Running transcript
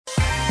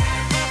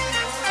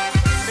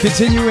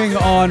Continuing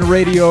on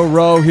Radio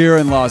Row here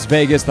in Las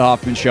Vegas, the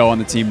Hoffman Show on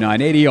the Team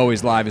 980,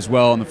 always live as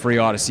well on the free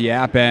Odyssey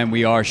app, and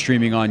we are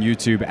streaming on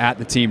YouTube at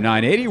the Team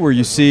 980, where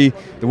you see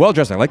the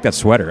well-dressed, I like that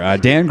sweater,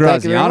 Dan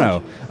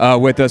Graziano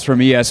with us from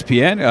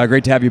ESPN.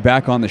 Great to have you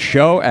back on the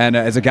show, and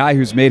as a guy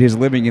who's made his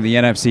living in the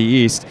NFC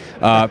East,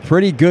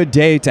 pretty good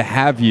day to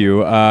have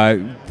you.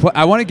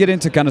 I want to get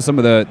into kind of some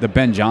of the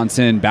Ben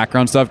Johnson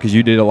background stuff, because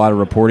you did a lot of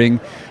reporting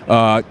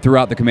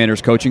throughout the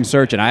Commanders coaching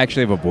search, and I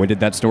actually have avoided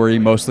that story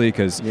mostly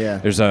because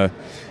there's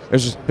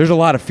a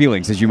lot of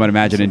feelings, as you might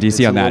imagine, in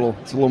DC on that.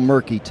 It's a little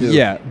murky, too.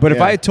 Yeah, but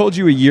if I had told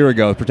you a year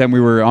ago, pretend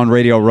we were on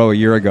Radio Row a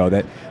year ago,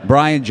 that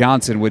Brian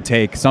Johnson would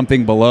take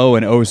something below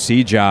an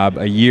OC job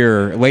a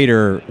year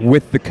later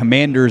with the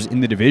Commanders in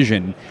the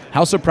division,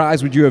 how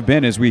surprised would you have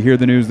been as we hear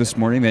the news this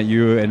morning that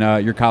you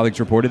and your colleagues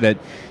reported that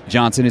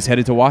Johnson is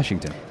headed to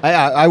Washington?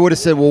 I would have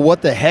said, well,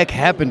 what the heck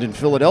happened in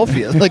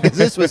Philadelphia? Like,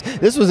 this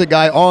was a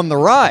guy on the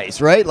rise,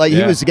 right? Like,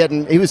 he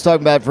was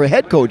talking about for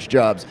head coach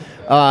jobs.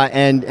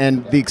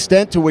 And the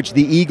extent to which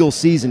the Eagles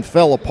season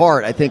fell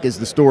apart, I think, is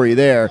the story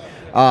there.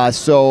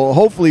 So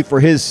hopefully for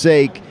his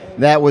sake,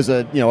 that was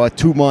a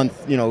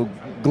 2-month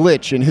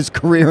glitch in his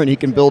career, and he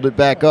can build it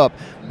back up.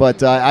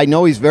 But I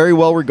know he's very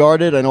well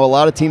regarded. I know a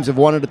lot of teams have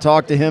wanted to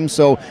talk to him,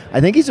 so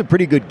I think he's a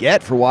pretty good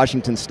get for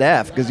Washington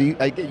staff, because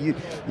you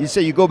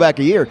say you go back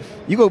a year,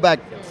 you go back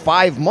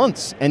 5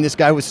 months, and this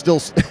guy was still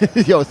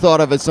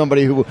thought of as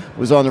somebody who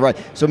was on the right.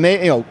 So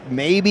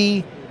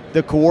maybe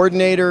the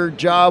coordinator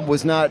job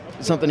was not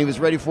something he was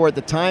ready for at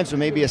the time, so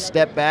maybe a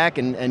step back,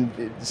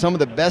 and some of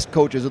the best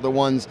coaches are the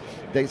ones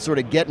that sort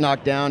of get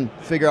knocked down,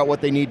 figure out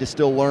what they need to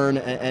still learn,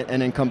 and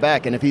then come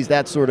back. And if he's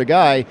that sort of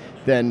guy,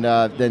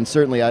 then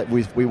certainly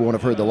we won't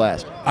have heard the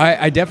last.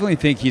 I definitely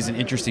think he's an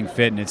interesting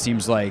fit, and it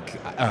seems like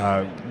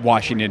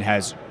Washington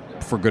has,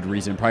 for good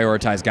reason,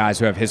 prioritize guys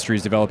who have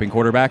histories developing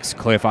quarterbacks.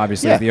 Cliff,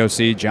 obviously, is the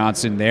OC.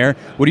 Johnson there.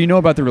 What do you know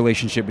about the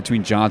relationship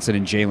between Johnson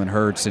and Jalen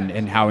Hurts,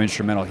 and how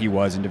instrumental he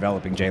was in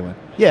developing Jalen?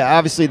 Yeah,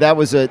 obviously that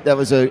was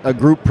a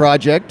group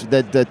project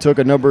that took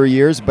a number of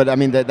years. But I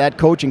mean that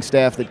coaching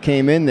staff that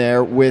came in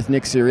there with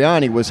Nick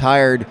Sirianni was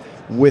hired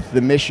with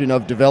the mission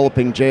of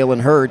developing Jalen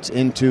Hurts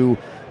into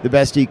the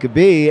best he could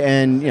be.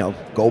 And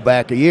go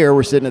back a year,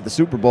 we're sitting at the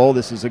Super Bowl.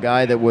 This is a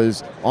guy that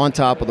was on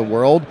top of the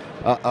world,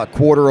 a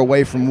quarter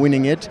away from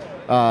winning it.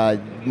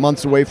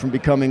 Months away from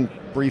becoming,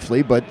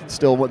 briefly, but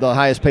still the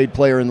highest paid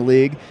player in the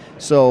league.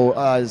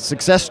 So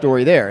success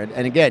story there.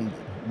 And again,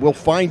 we'll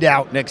find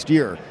out next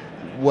year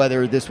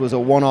whether this was a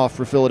one-off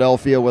for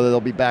Philadelphia, whether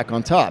they'll be back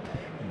on top.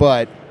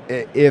 But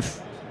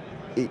if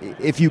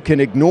you can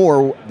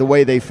ignore the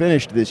way they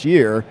finished this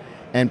year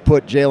and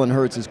put Jalen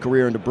Hurts'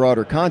 career into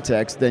broader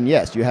context, then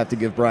yes, you have to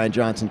give Brian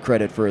Johnson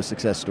credit for a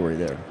success story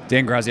there.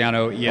 Dan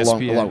Graziano,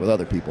 ESPN. Along with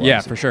other people. Yeah,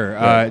 obviously. for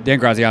sure. Dan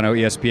Graziano,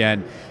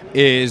 ESPN,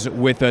 is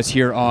with us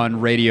here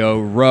on Radio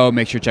Row.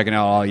 Make sure you're checking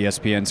out all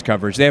ESPN's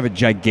coverage. They have a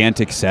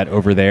gigantic set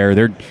over there.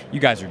 You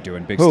guys are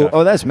doing big stuff.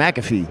 Oh, that's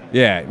McAfee.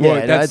 Yeah,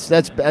 well, that's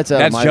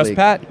my just league.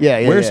 Pat.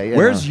 Yeah.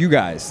 Where's you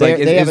guys?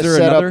 They have a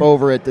set up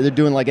over at. They're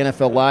doing like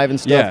NFL Live and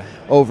stuff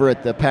over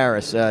at the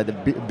Paris,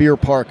 the Beer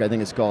Park, I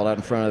think it's called, out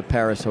in front of the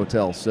Paris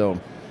Hotel. So.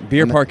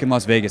 Beer Park in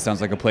Las Vegas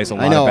sounds like a place a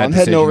lot I know. of bad I'm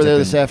heading over there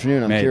this decisions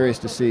afternoon. I'm made. curious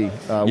to see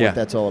what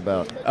that's all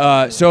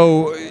about.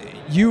 So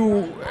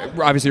you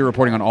obviously are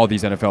reporting on all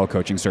these NFL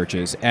coaching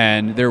searches,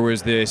 and there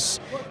was this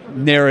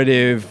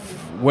narrative,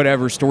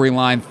 whatever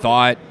storyline,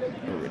 thought,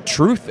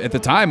 truth at the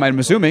time, I'm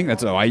assuming,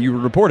 that's why you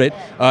report it,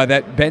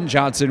 that Ben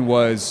Johnson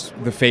was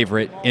the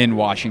favorite in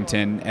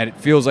Washington, and it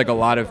feels like a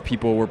lot of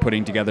people were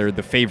putting together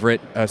the favorite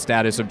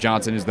status of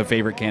Johnson as the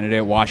favorite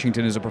candidate.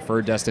 Washington is a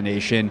preferred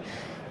destination.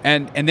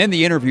 And then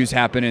the interviews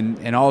happen,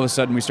 and all of a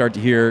sudden we start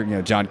to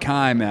hear, John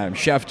Keim, Adam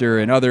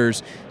Schefter, and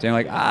others saying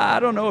like,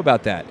 I don't know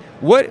about that.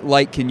 What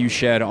light can you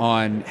shed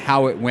on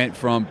how it went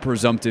from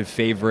presumptive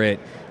favorite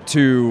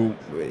to,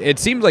 it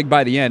seems like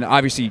by the end,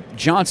 obviously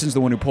Johnson's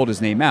the one who pulled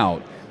his name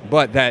out,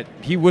 but that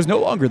he was no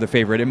longer the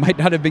favorite and might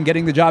not have been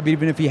getting the job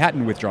even if he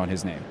hadn't withdrawn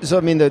his name. So,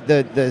 I mean,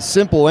 the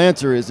simple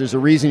answer is there's a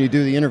reason you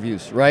do the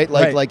interviews, right?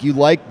 Like you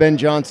like Ben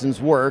Johnson's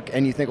work,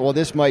 and you think, well,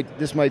 this might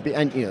be,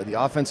 and the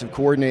offensive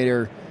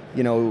coordinator,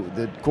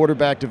 the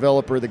quarterback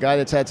developer, the guy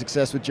that's had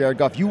success with Jared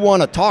Goff, you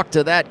want to talk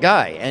to that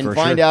guy and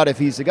find out if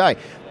he's the guy.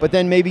 But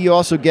then maybe you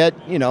also get,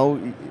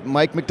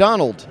 Mike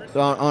McDonald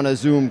on a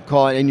Zoom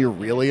call, and you're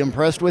really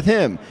impressed with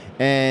him.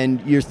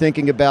 And you're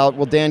thinking about,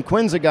 well, Dan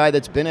Quinn's a guy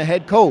that's been a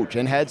head coach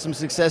and had some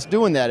success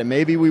doing that, and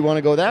maybe we want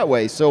to go that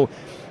way. So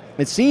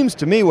it seems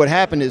to me what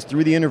happened is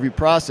through the interview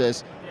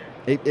process,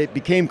 it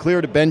became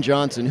clear to Ben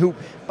Johnson, who,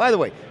 by the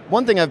way,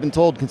 one thing I've been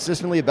told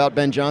consistently about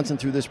Ben Johnson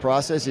through this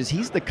process is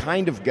he's the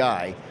kind of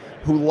guy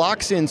who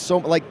locks in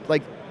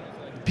like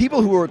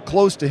people who are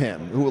close to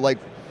him, who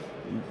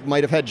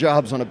might have had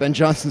jobs on a Ben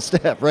Johnson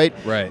staff, right?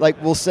 Right.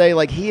 Like will say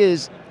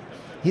he's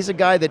a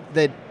guy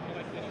that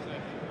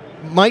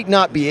might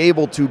not be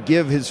able to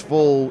give his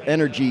full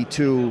energy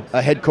to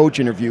a head coach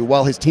interview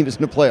while his team is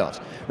in the playoffs,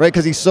 right?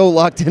 Because he's so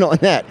locked in on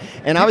that.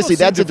 And obviously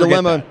that's a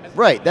dilemma.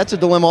 Right. That's a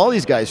dilemma all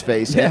these guys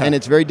face, and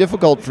it's very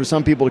difficult for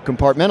some people to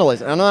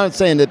compartmentalize. And I'm not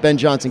saying that Ben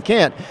Johnson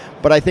can't,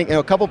 but I think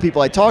a couple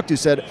people I talked to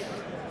said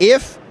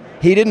if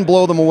he didn't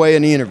blow them away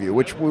in the interview,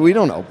 which we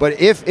don't know,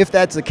 but if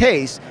that's the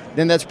case,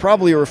 then that's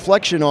probably a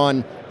reflection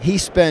on he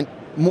spent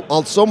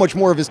so much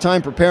more of his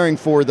time preparing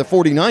for the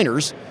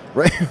 49ers,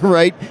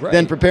 right,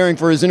 than preparing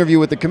for his interview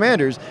with the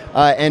Commanders,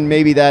 and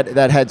maybe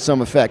that had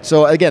some effect.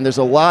 So again, there's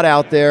a lot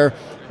out there.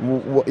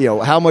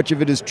 How much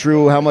of it is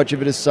true, how much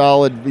of it is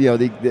solid.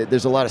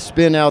 There's a lot of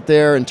spin out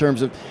there in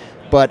terms of,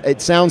 but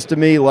it sounds to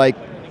me like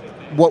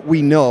what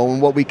we know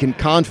and what we can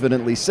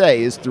confidently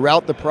say is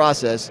throughout the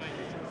process,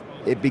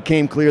 it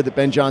became clear that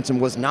Ben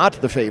Johnson was not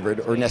the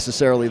favorite or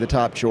necessarily the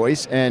top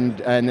choice, and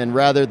then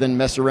rather than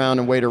mess around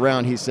and wait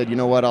around, he said, you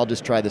know what, I'll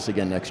just try this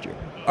again next year.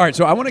 All right,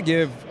 so I want to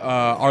give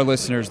our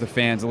listeners, the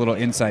fans, a little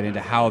insight into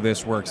how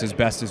this works as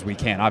best as we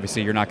can.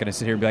 Obviously, you're not going to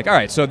sit here and be like, all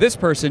right, so this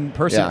person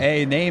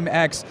A, name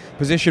X,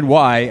 position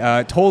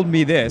Y, told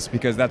me this,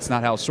 because that's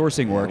not how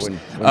sourcing works.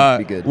 Wouldn't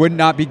be good. Would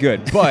not be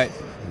good, but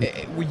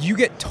you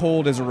get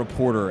told as a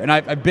reporter, and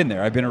I've been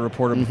there. I've been a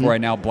reporter before. I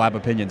now blab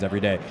opinions every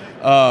day.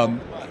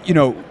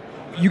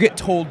 You get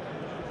told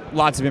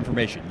lots of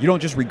information. You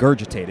don't just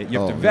regurgitate it. You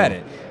have to vet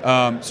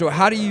it. So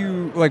how do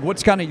you,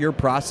 what's kind of your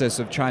process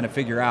of trying to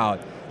figure out,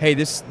 hey,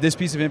 this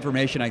piece of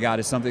information I got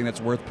is something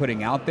that's worth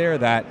putting out there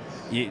that,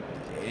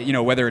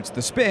 whether it's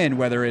the spin,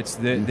 whether it's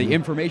the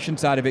information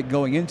side of it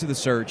going into the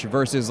search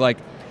versus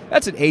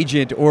that's an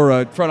agent or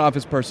a front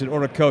office person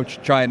or a coach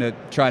trying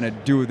to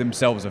do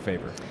themselves a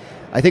favor.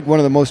 I think one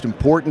of the most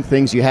important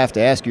things you have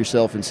to ask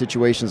yourself in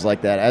situations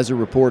like that as a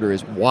reporter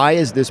is, why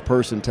is this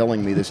person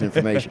telling me this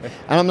information?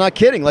 And I'm not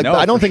kidding.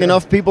 I don't think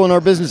enough people in our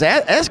business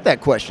ask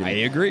that question. I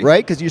agree.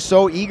 Right? Because you're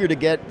so eager to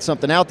get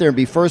something out there and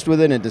be first with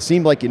it and to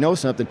seem like you know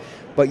something.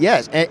 But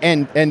yes,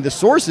 and the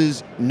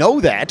sources know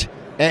that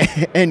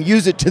and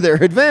use it to their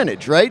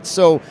advantage, right?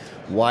 So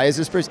why is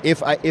this person?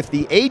 If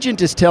the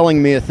agent is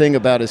telling me a thing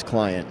about his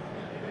client,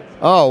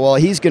 oh, well,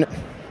 he's gonna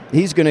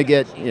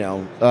get,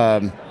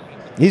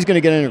 he's going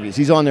to get interviews.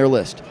 He's on their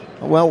list.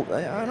 Well,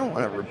 I don't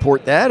want to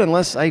report that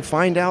unless I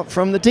find out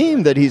from the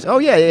team that he's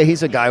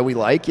a guy we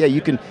like. Yeah, you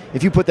can.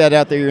 If you put that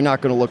out there, you're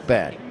not going to look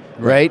bad,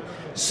 right?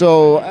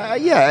 So,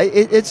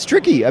 it's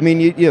tricky. I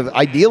mean,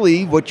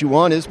 ideally, what you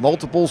want is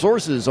multiple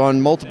sources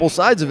on multiple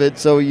sides of it,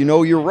 so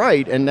you're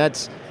right, and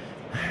that's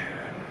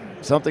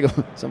something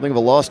of a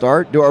lost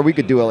art. Or we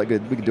could do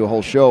a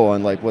whole show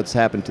on what's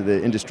happened to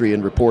the industry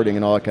and reporting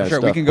and all that kind of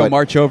stuff. Sure, we can go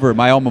march over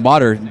my alma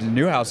mater, the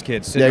Newhouse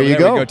kids. There you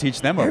go. Go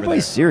teach them Everybody's over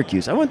there.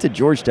 Syracuse. I went to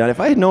Georgetown.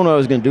 If I had known what I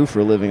was going to do for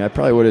a living, I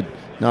probably would have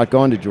not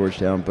gone to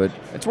Georgetown. But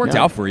it's worked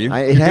out for you.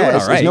 It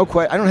has. All right. No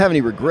I don't have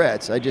any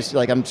regrets. I just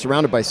I'm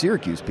surrounded by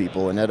Syracuse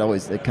people, and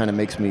that kind of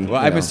makes me.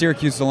 Well, I'm a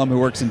Syracuse alum who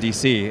works in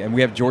D.C., and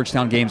we have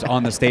Georgetown games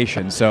on the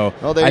station. So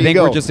there I think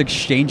go. we're just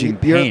exchanging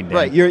pain.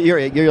 Right.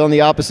 You're on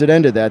the opposite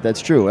end of that.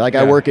 That's true.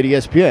 I work at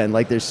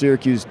ESPN. There's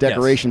Syracuse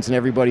decorations in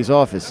everybody's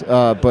office.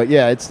 But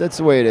yeah, that's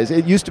the way it is.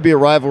 It used to be a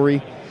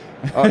rivalry.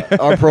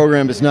 Our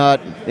program is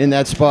not in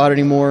that spot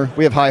anymore.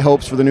 We have high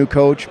hopes for the new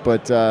coach,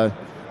 but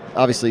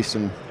obviously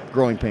some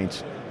growing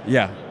pains.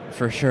 Yeah,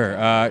 for sure.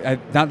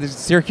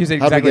 Syracuse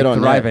ain't exactly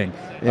thriving.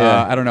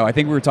 Yeah. I don't know. I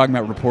think we were talking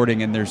about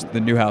reporting, and there's the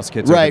Newhouse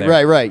kids over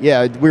there. Right.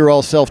 Yeah, we were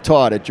all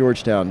self-taught at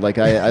Georgetown.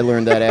 I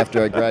learned that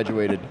after I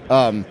graduated.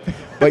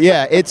 But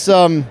yeah, it's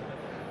so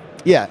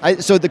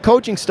the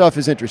coaching stuff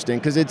is interesting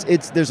because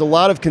there's a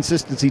lot of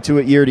consistency to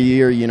it year to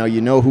year.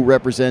 You know who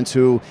represents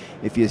who.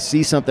 If you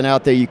see something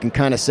out there, you can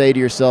kind of say to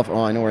yourself,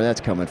 "Oh, I know where that's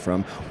coming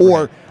from,"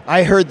 or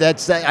I heard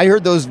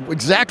those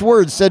exact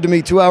words said to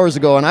me 2 hours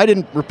ago, and I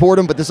didn't report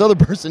them, but this other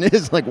person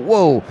is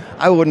whoa,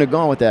 I wouldn't have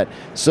gone with that.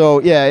 So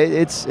yeah,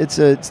 it's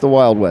the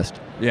Wild West.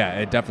 Yeah,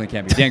 it definitely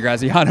can be. Dan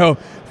Graziano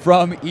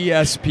from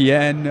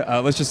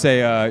ESPN. Let's just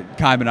say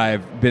Keim and I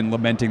have been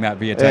lamenting that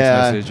via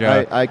text message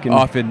I can,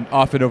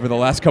 often over the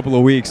last couple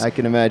of weeks. I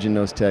can imagine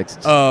those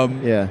texts.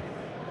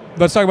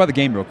 Let's talk about the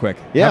game real quick.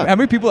 Yeah. How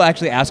many people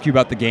actually ask you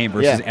about the game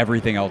versus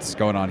everything else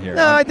going on here?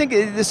 No, I think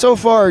so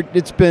far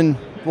it's been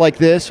like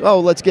this. Oh,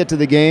 let's get to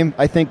the game.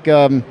 I think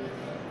the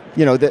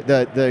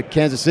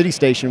Kansas City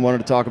station wanted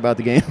to talk about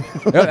the game.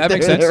 Yeah, that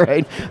makes sense.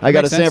 Right? I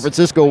got a San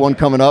Francisco one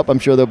coming up. I'm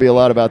sure there'll be a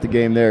lot about the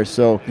game there.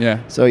 So yeah.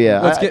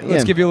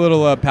 Let's give you a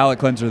little palate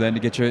cleanser then to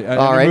get you an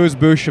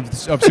amuse-bouche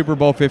of Super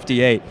Bowl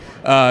 58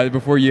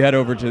 before you head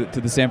over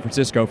to the San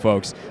Francisco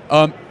folks.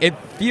 It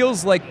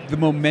feels like the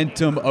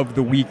momentum of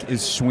the week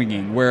is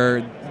swinging,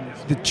 where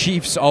the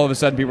Chiefs, all of a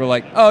sudden, people are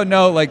like, oh,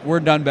 no, we're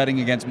done betting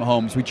against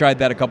Mahomes. We tried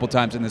that a couple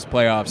times in this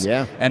playoffs,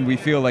 and we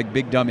feel like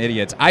big, dumb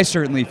idiots. I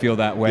certainly feel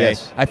that way.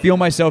 Yes. I feel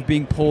myself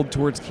being pulled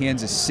towards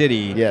Kansas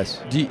City.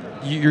 Yes.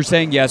 You're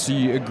saying yes, so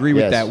you agree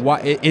with that. Why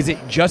is it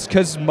just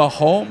because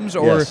Mahomes?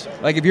 Or yes.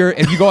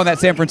 If you go on that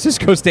San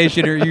Francisco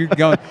station, or you're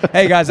going,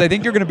 hey, guys, I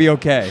think you're going to be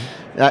okay.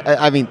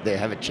 I mean, they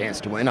have a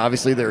chance to win.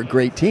 Obviously, they're a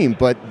great team,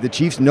 but the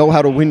Chiefs know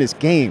how to win this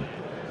game.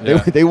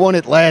 They won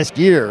it last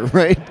year,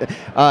 right?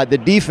 The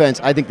defense,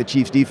 I think the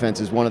Chiefs' defense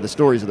is one of the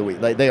stories of the week.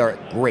 They are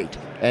great.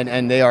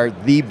 And they are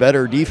the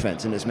better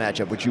defense in this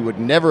matchup, which you would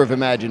never have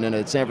imagined in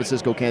a San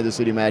Francisco-Kansas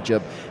City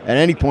matchup at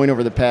any point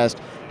over the past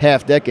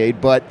half decade,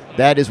 but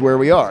that is where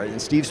we are.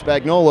 And Steve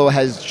Spagnuolo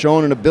has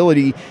shown an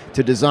ability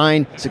to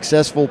design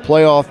successful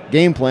playoff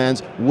game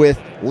plans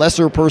with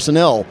lesser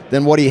personnel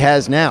than what he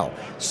has now.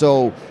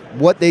 So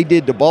what they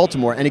did to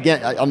Baltimore, and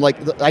again,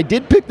 I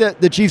did pick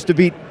the Chiefs to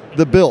beat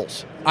the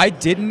Bills. I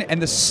didn't, and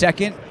the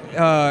second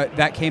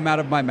that came out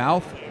of my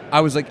mouth, I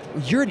was like,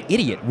 you're an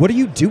idiot. What are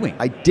you doing?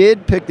 I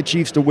did pick the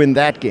Chiefs to win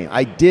that game.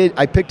 I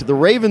picked the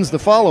Ravens the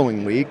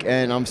following week,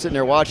 and I'm sitting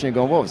there watching and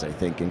going, what was I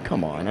thinking?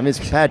 Come on. I mean,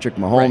 it's Patrick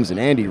Mahomes and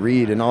Andy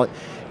Reid and all,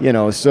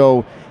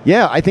 so,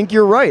 yeah, I think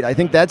you're right. I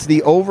think that's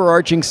the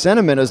overarching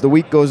sentiment as the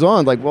week goes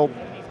on. Like, well,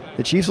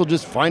 the Chiefs will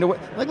just find a way.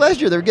 Like last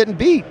year, they were getting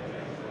beat.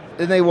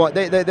 And they won.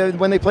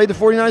 When they played the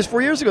 49ers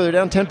 4 years ago, they're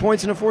down 10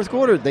 points in the fourth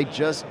quarter. They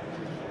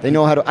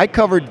know how to. I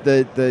covered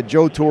the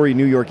Joe Torre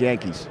New York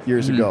Yankees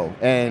years ago,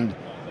 and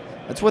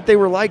that's what they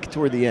were like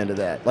toward the end of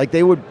that. Like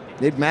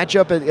they'd match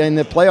up in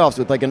the playoffs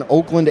with like an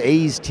Oakland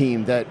A's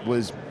team that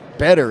was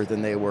better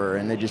than they were,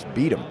 and they just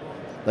beat them.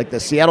 Like the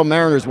Seattle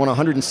Mariners won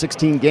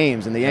 116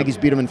 games, and the Yankees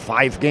beat them in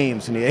 5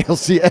 games in the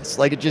ALCS.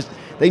 Like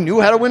they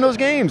knew how to win those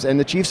games, and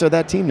the Chiefs are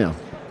that team now.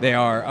 They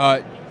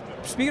are.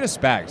 Speaking of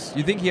Spags, do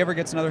you think he ever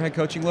gets another head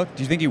coaching look?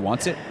 Do you think he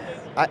wants it?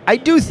 I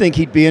do think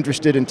he'd be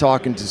interested in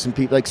talking to some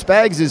people. Like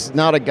Spags is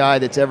not a guy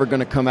that's ever going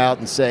to come out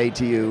and say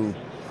to you,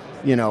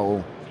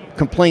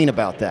 complain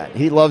about that.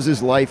 He loves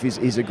his life.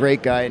 He's a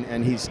great guy,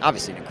 and he's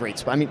obviously in a great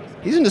spot. I mean,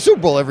 he's in the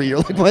Super Bowl every year.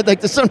 Like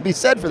there's something to be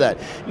said for that.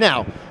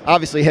 Now,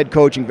 obviously, head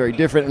coaching very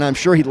different, and I'm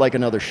sure he'd like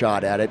another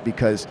shot at it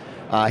because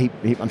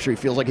I'm sure he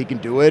feels like he can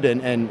do it,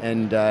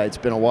 and it's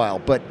been a while.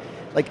 But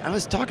like I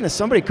was talking to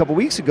somebody a couple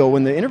weeks ago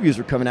when the interviews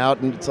were coming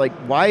out, and it's like,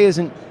 why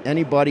isn't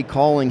anybody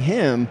calling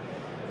him?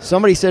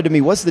 Somebody said to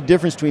me, what's the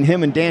difference between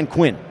him and Dan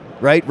Quinn,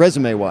 right?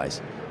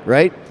 Resume-wise,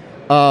 right?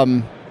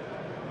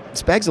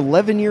 Spags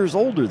 11 years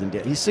older than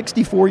Dan. He's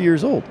 64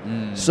 years old.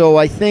 So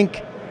I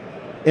think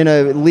in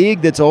a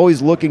league that's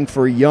always looking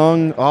for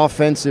young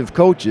offensive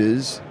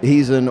coaches,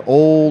 he's an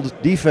old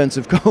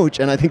defensive coach,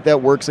 and I think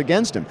that works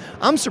against him.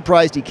 I'm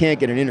surprised he can't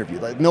get an interview.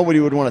 Like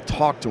nobody would want to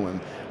talk to him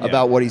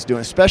about what he's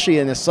doing, especially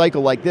in a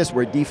cycle like this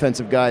where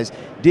defensive guys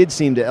did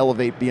seem to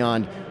elevate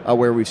beyond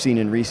where we've seen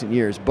in recent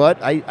years.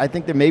 But I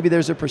think that maybe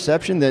there's a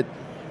perception that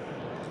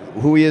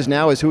who he is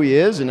now is who he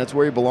is, and that's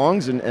where he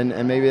belongs,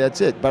 and maybe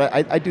that's it. But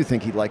I do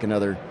think he'd like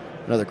another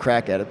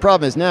crack at it. The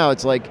problem is now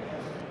it's like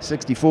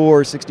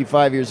 64,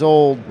 65 years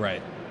old.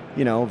 Right.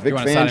 Vic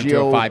Fangio sign him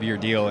to a 5-year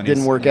deal, and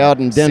didn't work out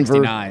in Denver.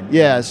 69.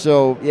 Yeah.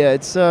 So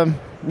it's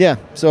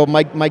So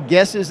my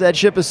guess is that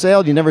ship has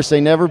sailed. You never say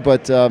never,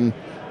 but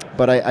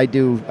I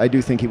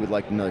do think he would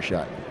like another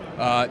shot.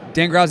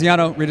 Dan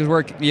Graziano, read his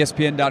work,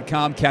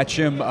 ESPN.com. Catch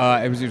him.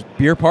 It was his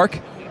Beer Park.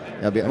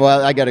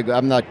 I got to go.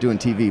 I'm not doing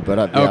TV, but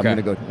I'm going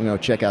to go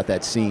check out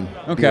that scene.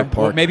 Okay.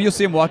 Well, maybe you'll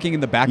see him walking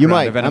in the background you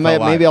might. of NFL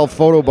Live. Maybe I'll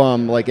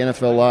photobomb like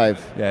NFL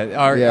Live. Yeah,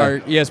 our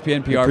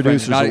ESPN PR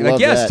producers friends. will love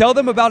that. Tell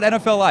them about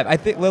NFL Live. I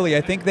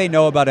think they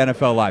know about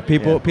NFL Live.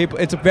 People.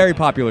 It's a very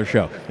popular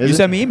show. You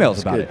send me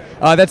emails about it.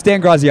 That's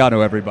Dan Graziano,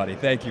 everybody.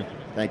 Thank you.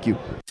 Thank you.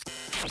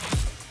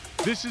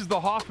 This is the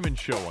Hoffman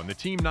Show on the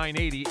Team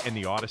 980 and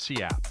the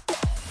Odyssey app.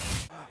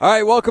 All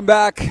right, welcome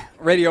back,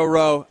 Radio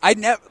Row.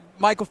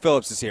 Michael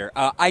Phillips is here.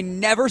 I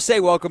never say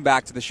welcome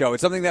back to the show.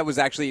 It's something that was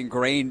actually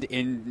ingrained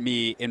in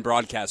me in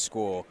broadcast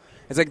school.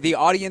 It's like the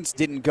audience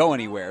didn't go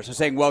anywhere, so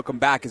saying welcome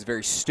back is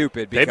very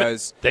stupid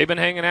because they've been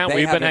hanging out.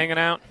 We've been hanging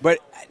out. But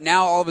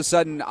now all of a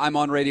sudden I'm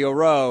on Radio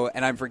Row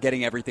and I'm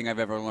forgetting everything I've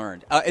ever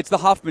learned. It's the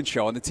Hoffman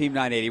Show on the Team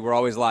 980. We're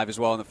always live as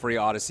well on the free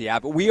Odyssey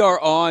app. We are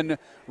on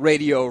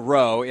Radio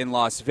Row in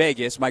Las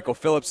Vegas. Michael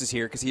Phillips is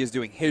here because he is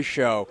doing his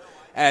show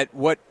at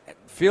what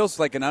feels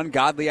like an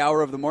ungodly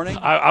hour of the morning.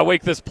 I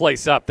wake this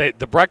place up. The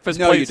breakfast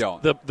no, place. You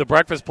don't. The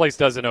breakfast place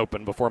doesn't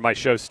open before my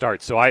show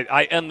starts. So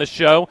I end the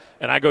show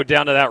and I go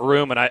down to that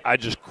room and I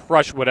just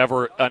crush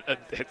whatever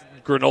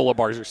granola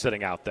bars are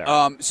sitting out there.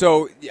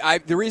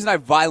 The reason I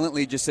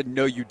violently just said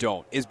no, you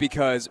don't, is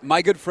because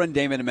my good friend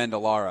Damon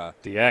Amendolara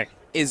DA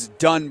is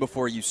done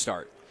before you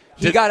start.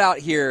 He got out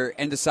here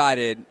and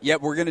decided,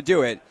 yep, we're going to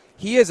do it.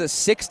 He is a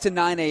 6 to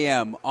 9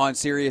 a.m. on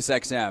Sirius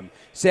XM,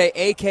 say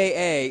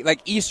AKA like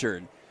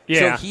Eastern.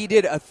 Yeah. So he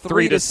did a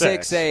 3 to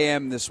 6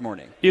 a.m. this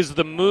morning. Is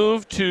the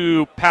move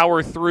to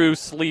power through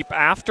sleep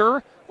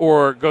after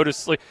or go to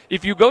sleep?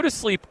 If you go to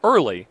sleep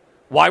early,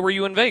 why were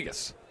you in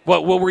Vegas?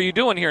 What were you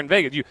doing here in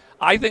Vegas?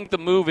 I think the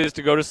move is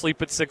to go to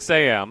sleep at 6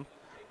 a.m.,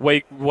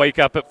 wake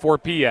up at 4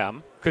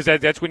 p.m., because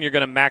that's when you're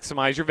going to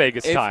maximize your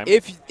Vegas time.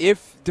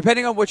 If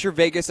depending on what your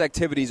Vegas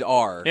activities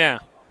are,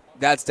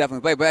 that's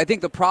definitely play. But I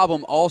think the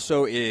problem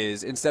also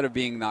is instead of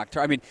being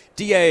nocturnal, I mean,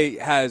 DA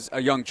has a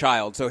young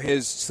child, so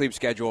his sleep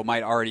schedule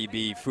might already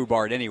be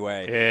foobarred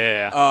anyway.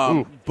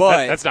 Yeah.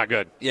 But that's not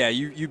good. Yeah,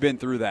 you've been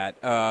through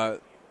that.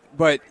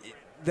 But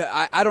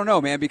I don't know,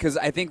 man, because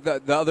I think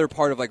the other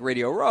part of like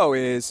Radio Row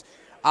is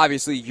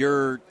obviously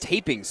you're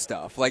taping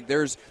stuff. Like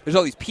there's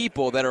all these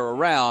people that are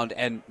around,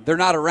 and they're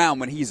not around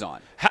when he's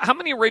on. How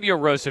many Radio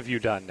Rows have you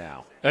done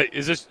now?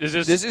 Is this?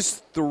 This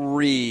is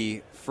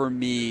 3 for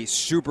me,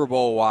 Super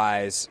Bowl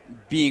wise,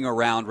 being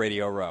around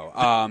Radio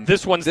Row.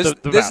 This one's the This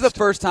best. is the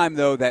first time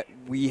though that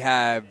we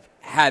have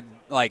had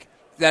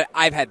that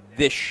I've had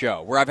this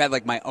show where I've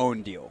had my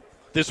own deal.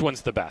 This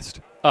one's the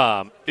best.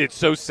 It's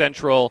so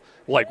central.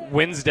 Like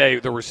Wednesday,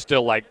 there was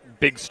still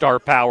big star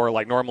power.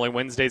 Like normally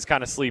Wednesday's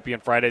kind of sleepy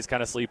and Friday's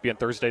kind of sleepy and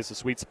Thursday's the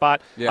sweet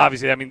spot. Yeah.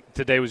 Obviously, I mean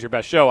today was your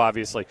best show,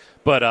 obviously,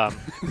 but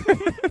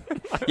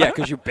Yeah,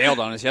 because you bailed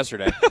on us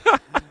yesterday.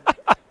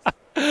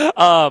 You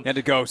had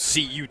to go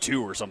see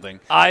U2 or something.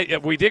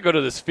 We did go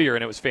to the Sphere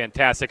and it was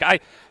fantastic.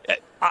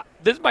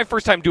 This is my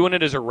first time doing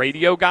it as a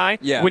radio guy.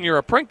 Yeah. When you're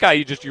a print guy,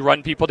 you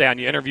run people down,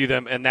 you interview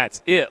them, and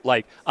that's it.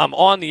 I'm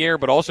on the air,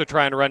 but also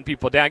trying to run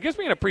people down. It gives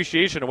me an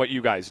appreciation of what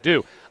you guys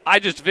do. I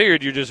just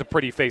figured you're just a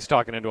pretty face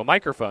talking into a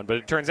microphone, but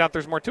it turns out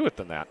there's more to it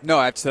than that. No,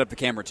 I have to set up the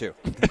camera too.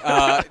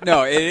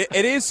 No, it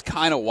is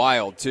kind of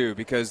wild too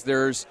because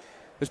there's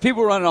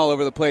people running all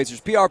over the place.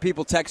 There's PR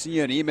people texting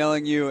you and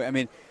emailing you. I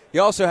mean,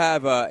 you also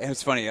have,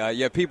 it's funny,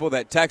 you have people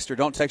that text or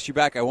don't text you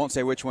back. I won't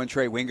say which one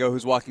Trey Wingo,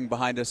 who's walking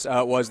behind us,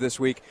 was this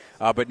week,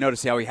 but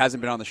notice how he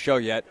hasn't been on the show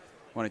yet.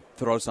 Want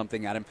to throw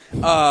something at him.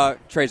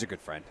 Trey's a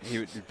good friend. He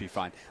would be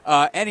fine.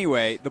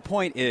 Anyway, the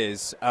point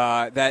is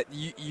that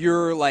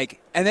you're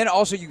and then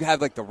also you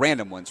have the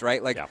random ones,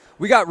 right?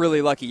 We got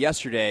really lucky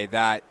yesterday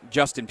that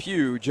Justin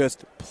Pugh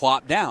just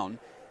plopped down,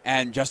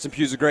 and Justin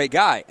Pugh's a great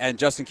guy, and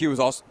Justin Pugh was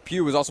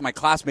also my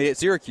classmate at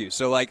Syracuse.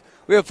 So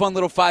we have a fun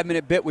little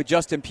 5-minute bit with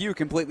Justin Pugh,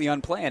 completely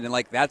unplanned,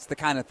 and that's the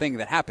kind of thing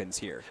that happens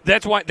here.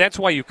 That's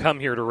why you come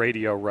here to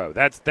Radio Row.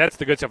 That's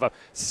the good stuff.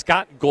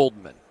 Scott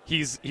Goldman.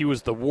 He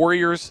was the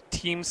Warriors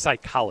team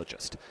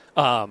psychologist.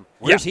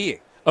 Where's he?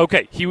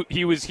 Okay,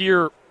 he was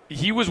here.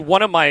 He was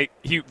one of my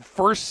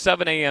first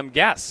 7 a.m.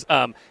 guests.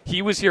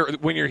 He was here.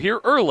 When you're here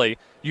early,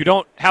 you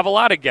don't have a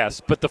lot of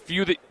guests, but the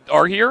few that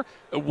are here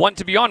want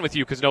to be on with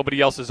you because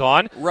nobody else is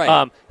on.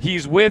 Right.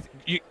 He's with,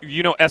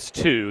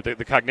 S2,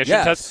 the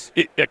cognition test,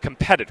 a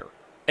competitor.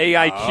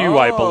 AIQ,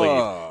 I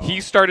believe. He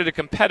started a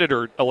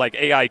competitor like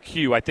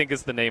AIQ, I think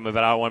is the name of it.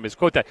 I don't want to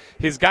misquote that.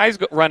 His guy's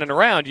running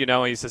around,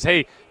 and he says,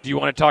 hey, do you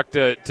want to talk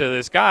to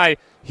this guy?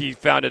 He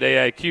founded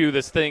AIQ,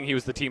 this thing. He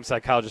was the team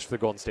psychologist for the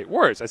Golden State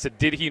Warriors. I said,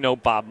 did he know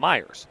Bob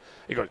Myers?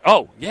 He goes,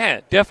 oh,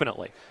 yeah,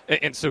 definitely.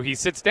 And so he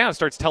sits down and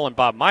starts telling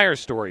Bob Myers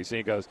stories. And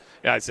he goes,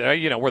 I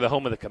said, we're the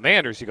home of the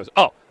Commanders. He goes,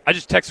 oh, I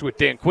just texted with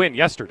Dan Quinn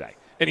yesterday.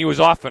 And he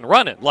was off and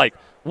running.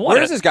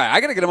 Where's this guy?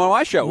 I got to get him on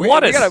my show. We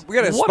got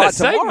a spot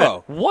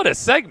tomorrow. What a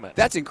segment.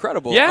 That's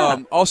incredible.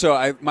 Yeah.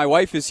 Also, my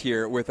wife is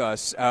here with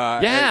us.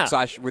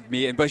 With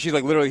me, but she's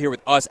literally here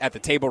with us at the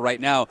table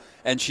right now,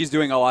 and she's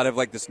doing a lot of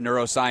this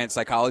neuroscience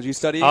psychology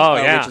study,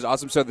 which is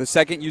awesome. So the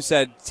second you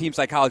said team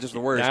psychologist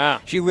for Warriors,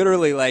 she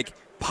literally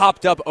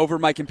popped up over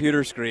my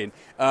computer screen,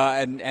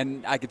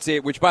 and I could see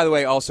it, which, by the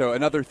way, also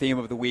another theme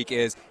of the week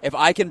is if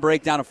I can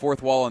break down a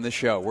fourth wall on this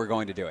show, we're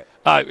going to do it.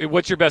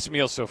 What's your best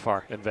meal so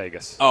far in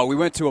Vegas? Oh, we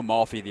went to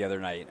Amalfi the other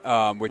night,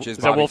 which is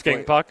that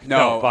Wolfgang Puck?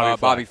 No,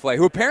 Bobby Flay,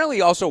 who apparently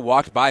also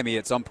walked by me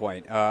at some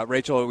point.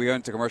 Rachel, we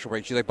went to commercial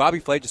break. She's like, Bobby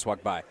Flay just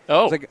walked by.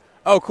 Oh. I was like,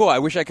 oh, cool. I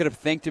wish I could have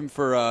thanked him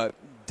for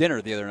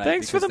dinner the other night.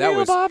 Thanks for the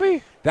meal,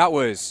 Bobby. That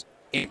was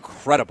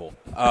incredible.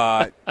 We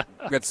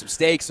had some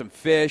steak, some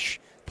fish.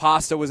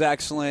 Pasta was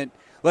excellent.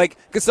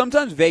 Because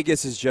sometimes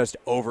Vegas is just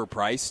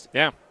overpriced.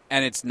 Yeah.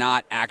 And it's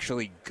not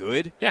actually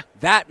good. Yeah.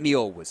 That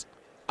meal was,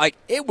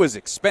 it was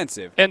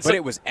expensive, but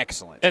it was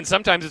excellent. And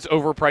sometimes it's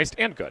overpriced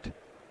and good.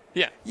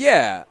 Yeah.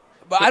 Yeah.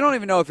 But I don't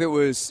even know if it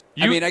was,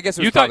 I guess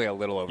it was probably a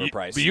little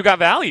overpriced. But you got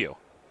value.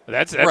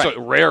 That's right. a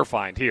rare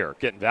find here,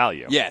 getting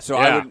value. Yeah, so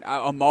I would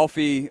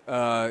Amalfi,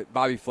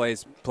 Bobby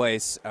Flay's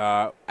place,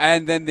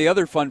 and then the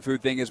other fun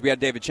food thing is we had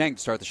David Chang to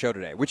start the show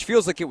today, which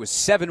feels like it was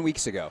 7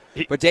 weeks ago.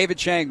 But David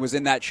Chang was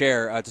in that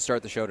chair to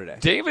start the show today.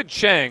 David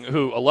Chang,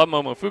 who Alum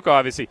Momofuku,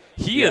 obviously,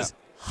 he is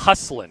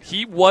hustling.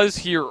 He was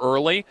here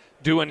early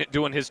doing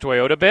his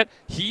Toyota bit.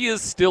 He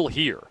is still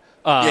here.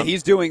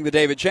 He's doing the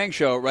David Chang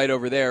show right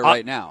over there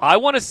right now. I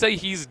want to say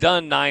he's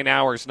done 9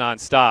 hours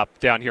nonstop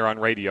down here on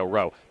Radio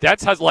Row.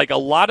 That's how, a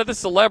lot of the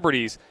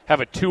celebrities have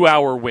a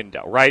 2-hour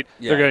window, right?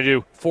 Yeah. They're going to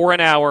do 4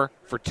 an hour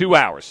for 2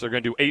 hours. So they're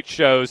going to do 8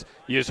 shows.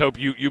 You just hope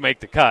you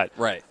make the cut.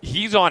 Right.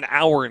 He's on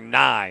hour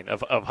 9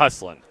 of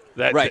hustling.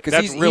 Right, because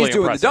he's really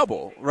doing impressive. the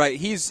double. Right,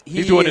 he's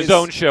doing his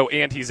own show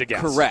and he's a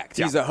guest. Correct.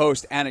 Yeah. He's a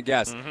host and a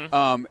guest.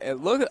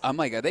 Mm-hmm. I'm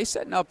like, are they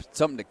setting up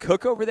something to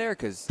cook over there?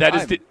 Because that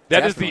is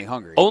the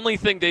hungry. Only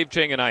thing Dave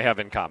Chang and I have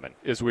in common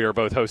is we are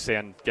both hosts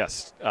and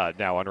guests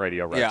now on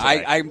Radio Row. Yeah,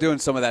 I'm doing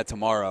some of that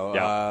tomorrow.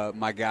 Yeah.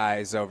 My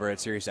guys over at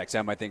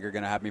SiriusXM, I think, are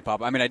going to have me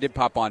pop. I mean, I did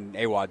pop on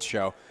AWOD's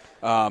show.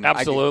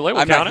 Absolutely,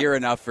 I'm not here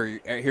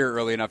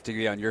early enough to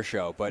be on your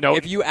show, but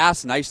if you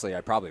asked nicely,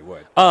 I probably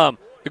would.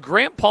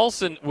 Grant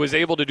Paulson was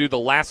able to do the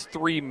last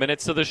 3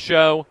 minutes of the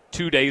show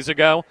 2 days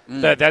ago.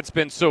 That's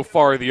been so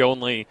far the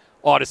only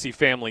Odyssey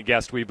family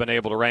guest we've been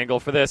able to wrangle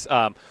for this,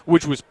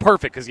 which was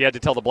perfect because he had to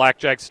tell the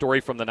blackjack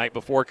story from the night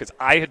before because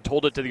I had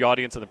told it to the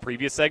audience in the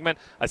previous segment.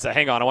 I said,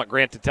 hang on, I want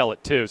Grant to tell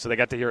it too. So they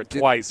got to hear it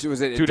twice.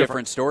 Was it two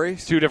different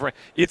stories? Two different.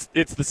 It's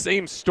the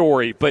same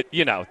story, but,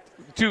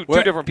 two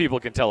different people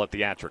can tell it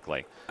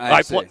theatrically.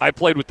 I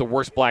played with the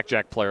worst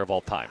blackjack player of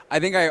all time. I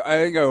think I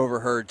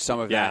overheard some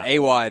of that.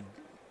 AWOD.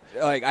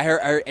 Like I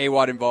heard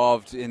AWOD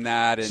involved in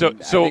that, and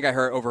I think I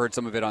overheard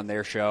some of it on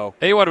their show.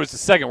 AWOD was the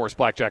second worst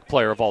blackjack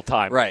player of all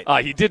time. Right.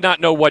 He did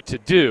not know what to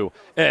do,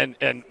 and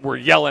we're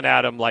yelling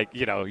at him like,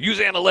 use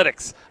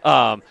analytics.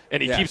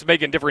 And he keeps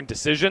making different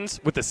decisions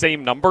with the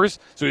same numbers.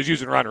 So he's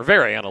using Ron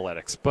Rivera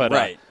analytics. But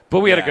right. But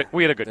we had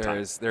a good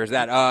time. There's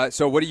that.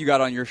 So what do you got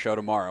on your show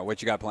tomorrow?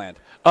 What you got planned?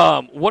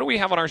 What do we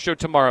have on our show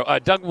tomorrow?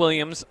 Doug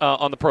Williams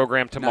on the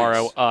program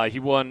tomorrow. Nice. He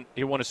won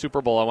a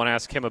Super Bowl. I want to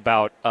ask him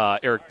about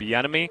Eric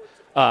Bieniemy.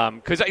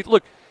 Because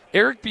look,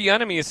 Eric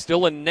Bieniemy is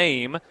still a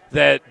name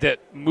that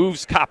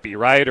moves copy,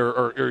 right?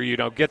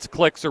 Or gets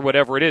clicks or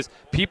whatever it is.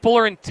 People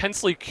are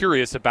intensely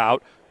curious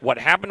about what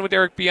happened with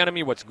Eric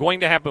Bieniemy, what's going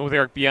to happen with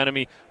Eric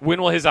Bieniemy,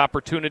 when will his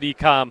opportunity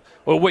come?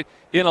 Well,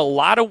 in a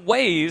lot of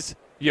ways,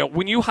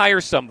 when you hire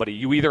somebody,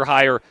 you either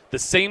hire the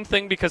same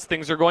thing because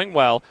things are going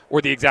well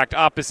or the exact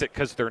opposite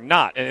because they're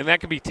not. And that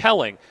can be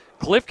telling.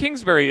 Cliff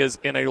Kingsbury is,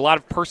 in a lot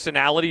of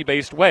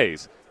personality-based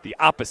ways, the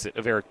opposite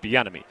of Eric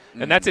Bieniemy.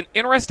 And that's an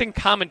interesting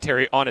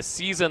commentary on a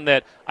season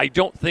that I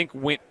don't think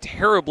went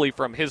terribly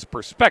from his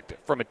perspective.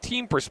 From a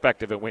team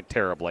perspective, it went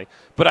terribly.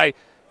 But I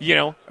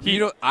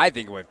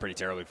think it went pretty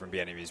terribly from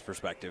Bieniemy's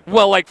perspective.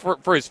 Well, like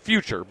for his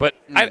future. But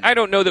I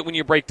don't know that when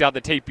you break down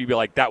the tape, you'd be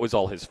like, that was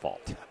all his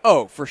fault.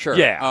 Oh, for sure.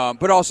 Yeah.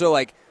 But also,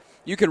 like,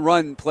 you can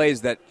run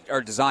plays that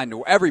are designed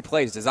to – every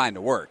play is designed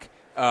to work.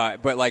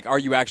 But, like, are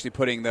you actually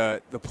putting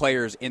the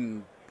players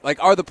in – like,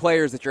 are the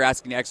players that you're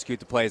asking to execute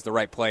the plays the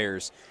right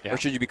players, or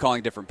should you be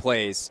calling different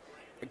plays?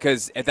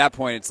 Because at that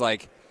point, it's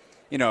like,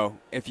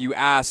 if you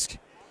ask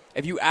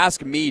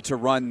me to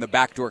run the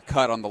backdoor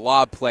cut on the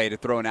lob play to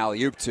throw an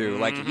alley-oop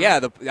to,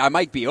 I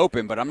might be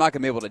open, but I'm not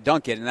going to be able to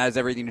dunk it, and that has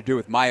everything to do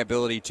with my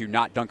ability to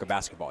not dunk a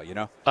basketball,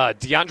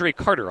 DeAndre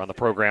Carter on the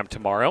program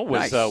tomorrow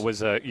was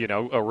nice. a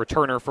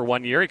returner for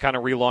 1 year. He kind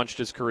of relaunched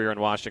his career in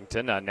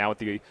Washington. Now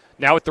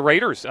with the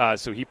Raiders,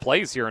 so he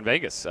plays here in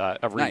Vegas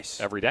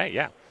every day.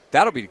 Yeah.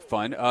 That'll be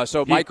fun.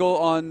 Michael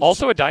on...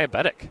 Also a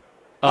diabetic.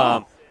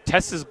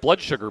 Tests his blood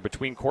sugar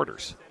between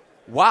quarters.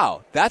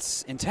 Wow,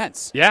 that's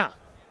intense. Yeah.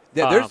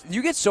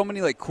 You get so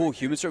many, like, cool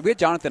human stories. We had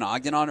Jonathan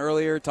Ogden on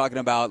earlier talking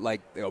about,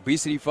 like, the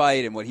obesity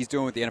fight and what he's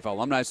doing with the NFL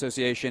Alumni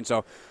Association.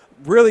 So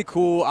really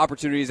cool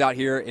opportunities out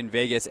here in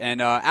Vegas.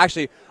 And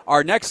actually,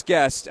 our next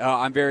guest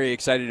I'm very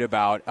excited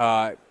about,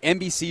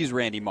 NBC's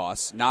Randy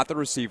Moss, not the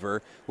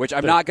receiver, which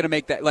I'm not going to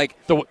make that, like,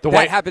 the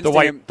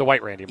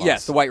white Randy Moss.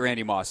 Yes, the white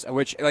Randy Moss,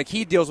 which, like,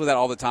 he deals with that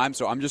all the time.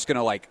 So I'm just going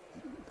to, like,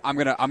 I'm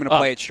gonna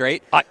play it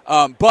straight.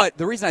 But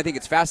the reason I think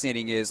it's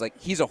fascinating is, like,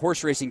 he's a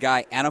horse racing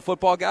guy and a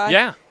football guy.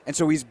 Yeah. And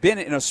so he's been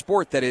in a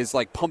sport that is,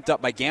 like, pumped up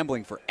by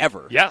gambling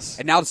forever. Yes.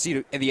 And now to see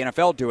the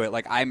NFL do it,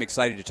 like, I'm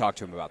excited to talk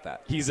to him about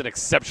that. He's an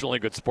exceptionally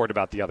good sport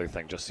about the other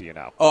thing, just so you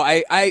know. Oh,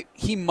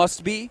 he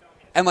must be.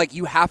 And, like,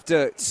 you have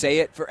to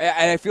say it.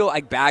 And I feel,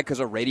 like, bad because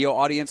of radio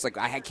audience. Like,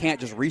 I can't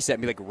just reset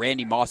and be like,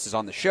 Randy Moss is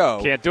on the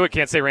show. Can't do it.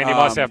 Can't say Randy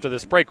Moss after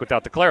this break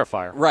without the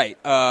clarifier. Right.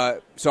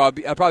 So I'll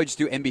probably just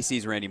do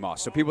NBC's Randy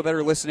Moss. So people that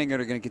are listening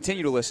and are going to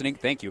continue to listening,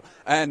 thank you.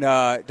 And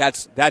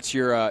that's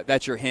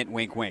your hint,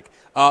 wink, wink.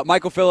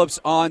 Michael Phillips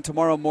on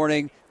tomorrow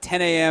morning,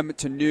 10 a.m.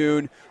 to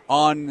noon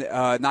on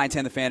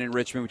 910 The Fan in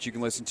Richmond, which you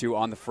can listen to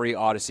on the free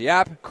Odyssey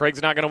app.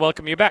 Craig's not going to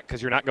welcome you back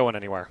because you're not going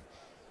anywhere.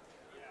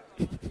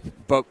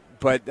 But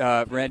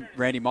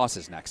Randy Moss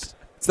is next.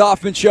 It's the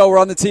Hoffman Show. We're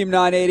on the Team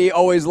 980,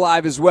 always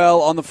live as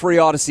well on the free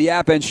Odyssey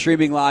app and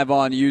streaming live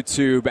on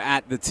YouTube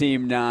at the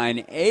Team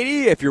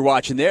 980. If you're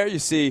watching there, you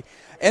see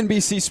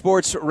NBC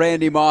Sports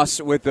Randy Moss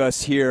with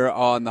us here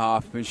on the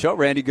Hoffman Show.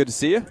 Randy, good to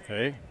see you.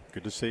 Hey,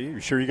 good to see you. You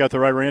sure you got the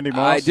right Randy Moss?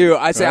 I do.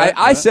 I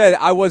said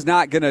I was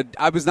not gonna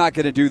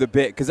do the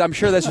bit because I'm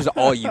sure that's just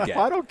all you get.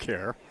 I don't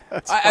care.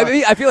 I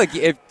mean, I feel like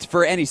if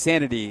for any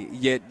sanity,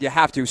 you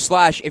have to.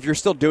 / if you're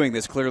still doing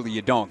this, clearly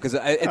you don't. Because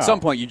at some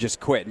point you just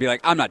quit and be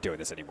like, I'm not doing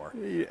this anymore.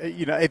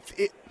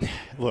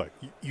 Look,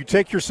 you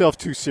take yourself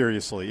too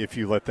seriously if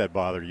you let that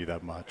bother you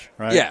that much,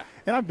 right? Yeah.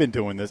 And I've been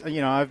doing this.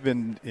 I've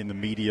been in the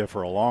media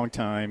for a long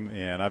time,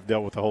 and I've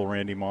dealt with the whole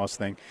Randy Moss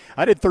thing.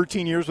 I did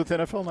 13 years with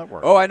NFL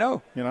Network. Oh, I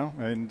know.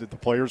 And the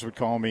players would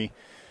call me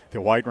the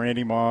white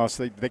Randy Moss.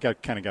 They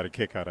kind of got a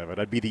kick out of it.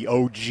 I'd be the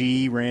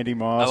OG Randy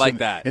Moss. I like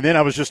that. And then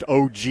I was just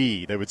OG.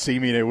 They would see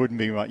me and it wouldn't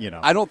be,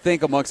 I don't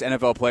think amongst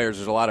NFL players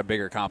there's a lot of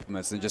bigger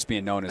compliments than just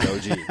being known as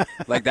OG.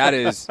 Like, that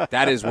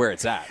is where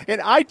it's at.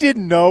 And I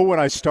didn't know when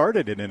I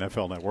started at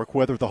NFL Network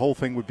whether the whole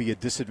thing would be a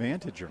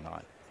disadvantage or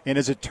not. And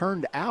as it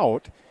turned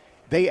out,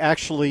 they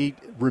actually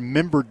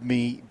remembered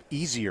me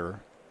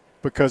easier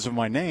because of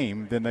my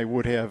name than they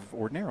would have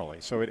ordinarily.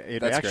 So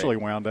it actually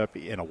wound up,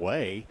 in a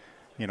way,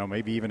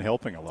 maybe even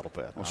helping a little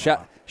bit. Well,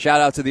 shout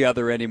out to the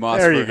other Randy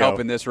Moss for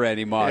helping this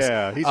Randy Moss.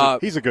 Yeah,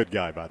 he's a good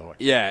guy, by the way.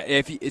 Yeah,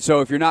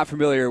 if you're not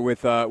familiar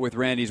with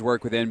Randy's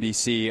work with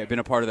NBC, I've been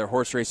a part of their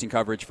horse racing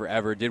coverage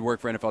forever. Did work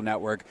for NFL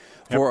Network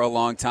for a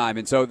long time,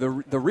 and so the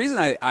reason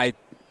I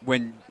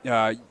when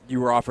you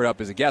were offered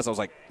up as a guest, I was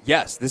like,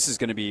 yes, this is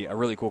going to be a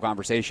really cool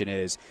conversation.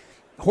 Is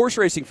horse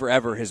racing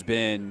forever has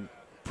been,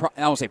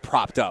 I won't say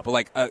propped up, but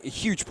like a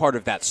huge part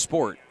of that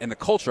sport and the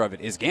culture of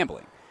it is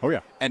gambling. Oh,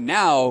 yeah. And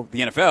now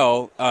the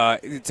NFL,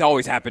 it's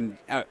always happened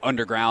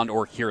underground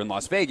or here in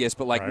Las Vegas,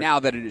 but now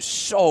that it is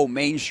so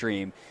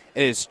mainstream,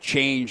 it has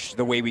changed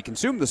the way we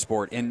consume the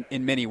sport in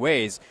many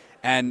ways.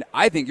 And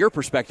I think your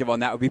perspective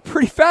on that would be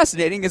pretty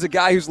fascinating as a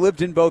guy who's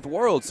lived in both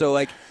worlds. So,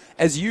 like,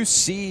 as you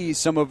see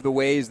some of the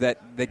ways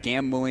that the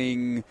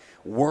gambling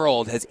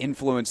world has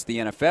influenced the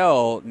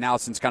NFL now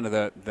since kind of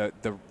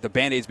the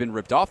Band-Aid's been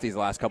ripped off these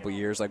last couple of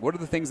years, like, what are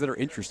the things that are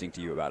interesting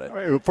to you about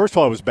it? First of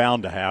all, it was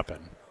bound to happen.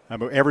 I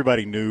mean,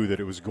 everybody knew that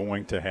it was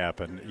going to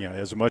happen.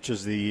 As much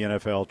as the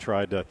NFL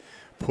tried to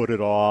put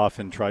it off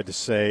and tried to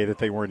say that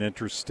they weren't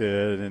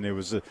interested and it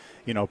was a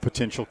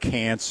potential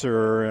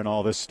cancer and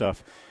all this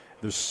stuff,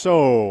 there's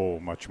so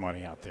much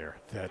money out there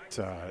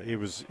that it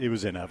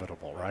was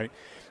inevitable, right?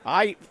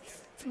 I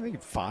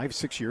think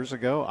 5-6 years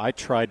ago, I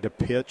tried to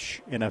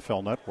pitch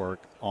NFL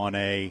Network on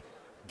a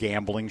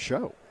gambling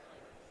show.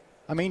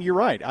 I mean, you're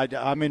right. I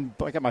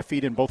got my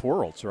feet in both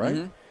worlds, right?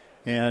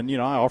 Mm-hmm. And,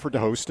 I offered to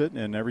host it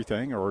and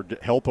everything or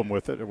help them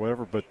with it or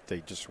whatever, but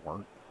they just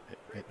weren't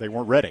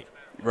ready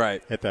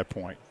at that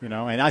point,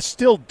 And I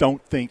still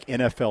don't think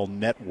NFL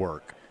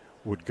Network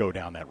would go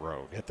down that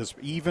road at this,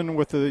 even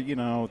with the,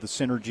 the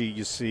synergy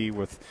you see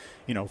with,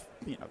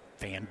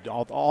 fan,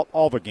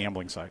 all the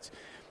gambling sites.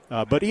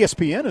 But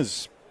ESPN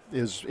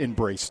is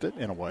embraced it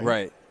in a way.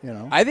 Right.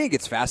 I think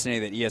it's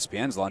fascinating that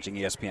ESPN's launching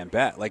ESPN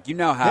Bet. Like,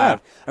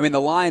 have, I mean,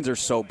 the lines are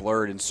so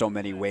blurred in so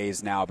many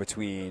ways now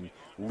between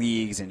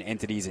leagues and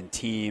entities and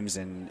teams.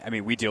 And, I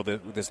mean, we deal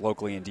with this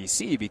locally in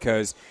D.C.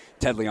 because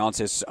Ted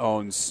Leonsis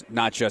owns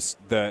not just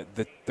the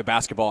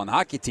basketball and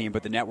hockey team,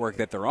 but the network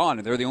that they're on.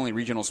 And they're the only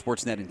regional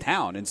sports net in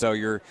town. And so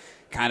you're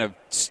kind of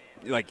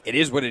like, it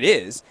is what it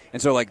is.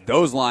 And so, like,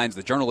 those lines,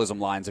 the journalism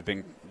lines have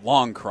been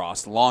long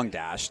crossed, long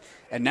dashed.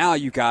 And now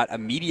you've got a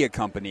media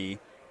company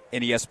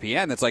in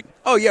ESPN that's like,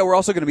 oh, yeah, we're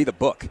also going to be the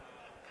book.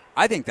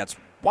 I think that's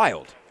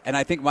wild. And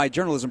I think my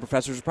journalism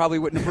professors probably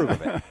wouldn't approve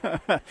of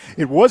it.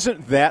 It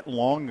wasn't that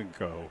long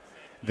ago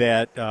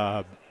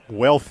that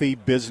wealthy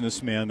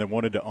businessmen that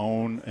wanted to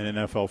own an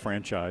NFL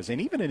franchise and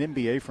even an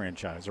NBA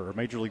franchise or a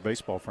Major League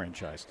Baseball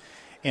franchise,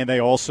 and they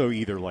also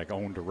either like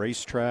owned a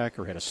racetrack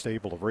or had a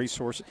stable of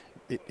racehorses,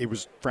 it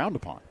was frowned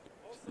upon.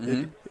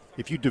 Mm-hmm.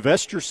 If you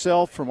divest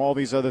yourself from all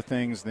these other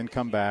things, then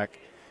come back,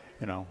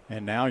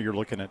 and now you're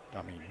looking at,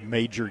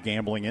 major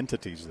gambling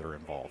entities that are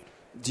involved.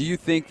 Do you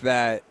think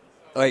that,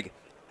 like,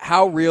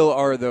 how real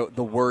are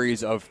the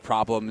worries of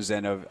problems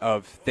and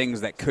of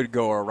things that could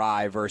go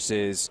awry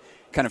versus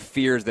kind of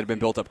fears that have been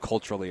built up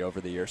culturally over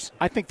the years?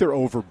 I think they're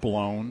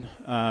overblown.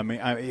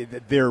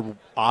 They're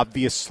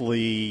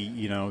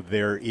obviously,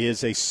 there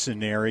is a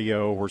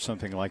scenario where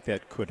something like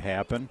that could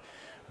happen.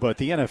 But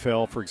the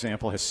NFL, for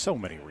example, has so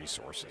many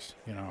resources.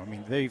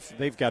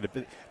 They've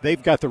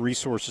got the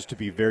resources to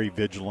be very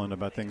vigilant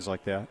about things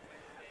like that.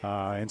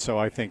 And so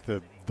I think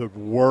the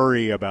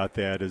worry about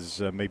that is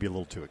maybe a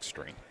little too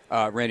extreme.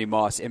 Randy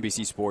Moss,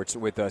 NBC Sports,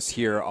 with us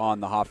here on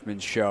the Hoffman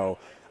Show.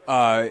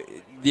 The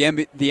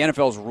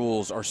NFL's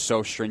rules are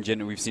so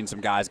stringent, and we've seen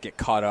some guys get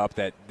caught up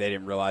that they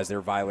didn't realize they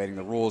were violating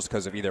the rules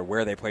because of either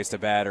where they placed a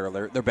bet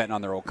or they're betting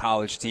on their old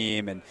college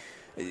team. And,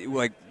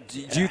 like,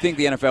 do you think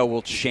the NFL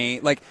will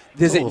change? Like,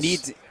 does it need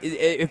to,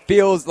 it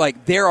feels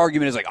like their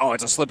argument is like, oh,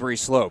 it's a slippery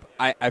slope.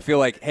 I feel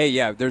like, hey,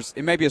 yeah,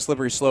 it may be a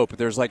slippery slope, but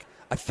there's like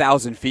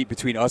 1,000 feet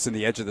between us and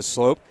the edge of the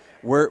slope.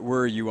 Where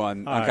are you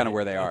on kind of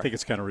where they are? I think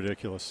it's kind of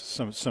ridiculous.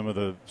 Some of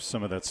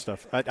that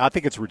stuff. I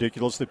think it's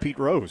ridiculous that Pete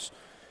Rose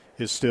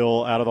is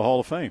still out of the Hall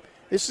of Fame.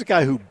 This is a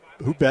guy who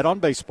bet on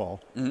baseball.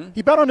 Mm-hmm.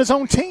 He bet on his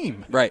own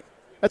team. Right.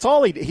 That's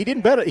all he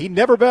didn't bet. He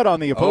never bet on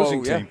the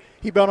opposing team.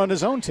 He bet on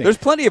his own team. There's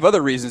plenty of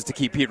other reasons to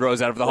keep Pete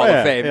Rose out of the Hall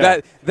of Fame.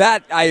 Yeah.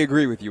 That I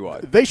agree with you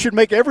on. They should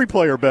make every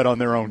player bet on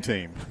their own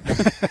team.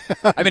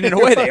 I mean, in a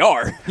way, they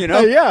are.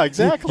 Yeah,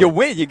 exactly. You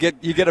win, you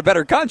get a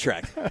better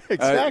contract.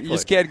 Exactly. You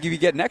just can't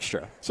get an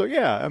extra. So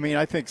yeah, I mean,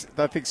 I think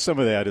some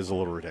of that is a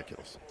little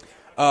ridiculous.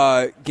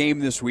 Game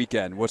this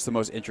weekend. What's the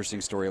most interesting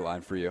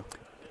storyline for you?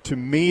 To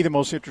me, the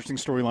most interesting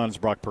storyline is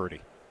Brock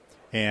Purdy,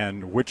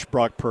 and which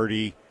Brock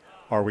Purdy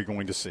are we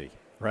going to see?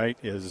 Right?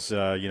 Is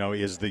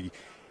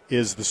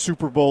the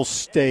Super Bowl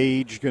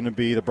stage going to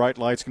be, the bright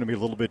light's going to be a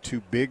little bit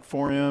too big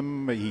for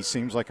him? He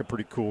seems like a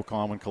pretty cool,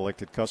 calm, and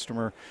collected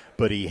customer,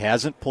 but he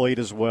hasn't played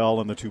as well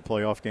in the 2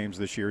 playoff games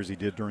this year as he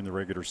did during the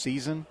regular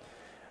season.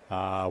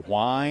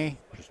 Why?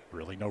 There's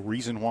really no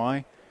reason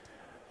why.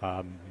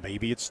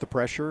 Maybe it's the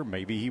pressure.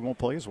 Maybe he won't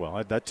play as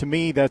well. To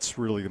me, that's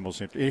really the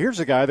most interesting. Here's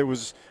a guy that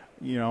was,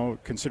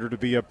 considered to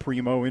be a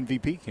primo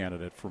MVP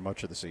candidate for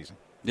much of the season.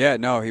 Yeah,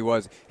 no, he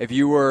was. If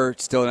you were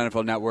still at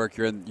NFL Network,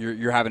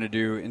 you're having to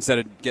do, instead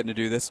of getting to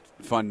do this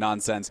fun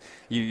nonsense,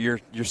 you're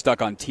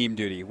stuck on team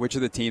duty. Which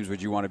of the teams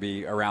would you want to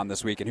be around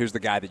this week, and who's the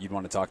guy that you'd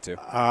want to talk to?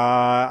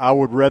 I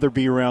would rather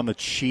be around the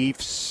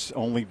Chiefs,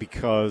 only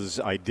because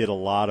I did a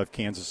lot of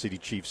Kansas City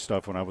Chiefs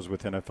stuff when I was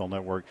with NFL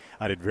Network.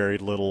 I did very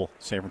little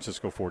San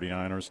Francisco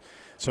 49ers,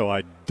 so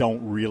I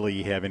don't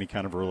really have any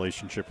kind of a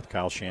relationship with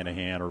Kyle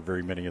Shanahan or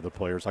very many of the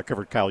players. I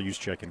covered Kyle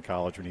Juszczyk in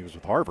college when he was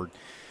with Harvard.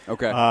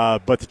 Okay.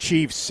 But the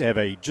Chiefs have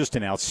just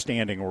an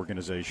outstanding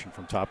organization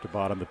from top to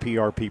bottom. The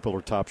PR people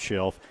are top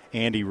shelf.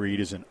 Andy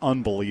Reid is an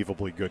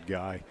unbelievably good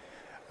guy.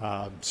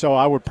 So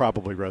I would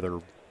probably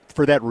rather,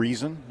 for that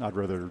reason, I'd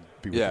rather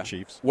be with the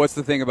Chiefs. What's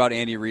the thing about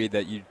Andy Reid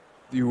that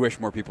you wish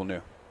more people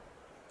knew?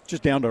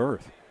 Just down to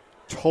earth.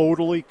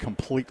 Totally,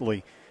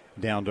 completely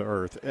down to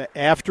earth.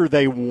 After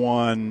they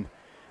won,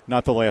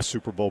 not the last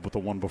Super Bowl, but the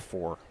one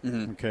before.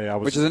 Mm-hmm. Okay,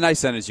 which is a nice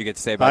sentence you get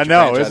to say about I your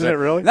know, franchise. isn't it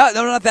really? No,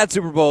 not that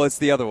Super Bowl. It's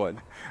the other one.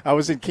 I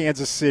was in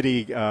Kansas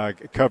City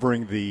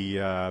covering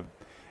the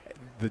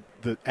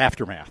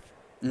aftermath,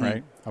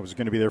 right? I was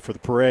going to be there for the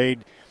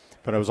parade,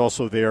 but I was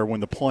also there when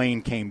the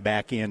plane came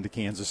back into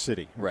Kansas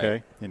City, okay,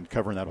 right, and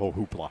covering that whole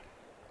hoopla.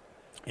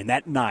 And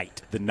that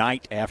night, the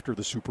night after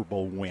the Super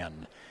Bowl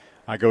win,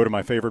 I go to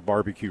my favorite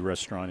barbecue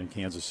restaurant in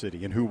Kansas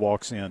City, and who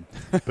walks in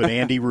but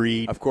Andy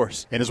Reid, of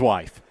course, and his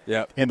wife.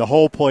 Yep. And the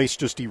whole place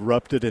just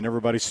erupted, and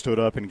everybody stood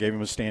up and gave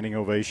him a standing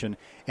ovation.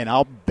 And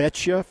I'll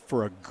bet you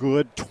for a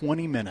good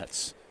 20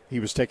 minutes he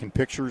was taking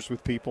pictures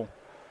with people.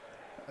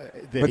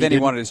 But then he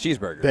wanted his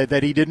cheeseburger.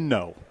 That he didn't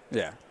know.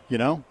 Yeah. You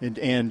know?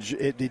 And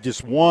it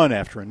just one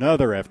after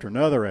another after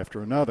another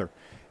after another.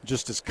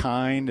 Just as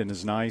kind and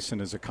as nice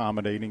and as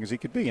accommodating as he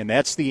could be. And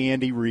that's the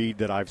Andy Reid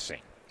that I've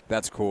seen.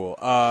 That's cool.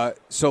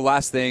 So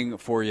last thing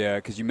for you,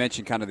 because you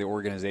mentioned kind of the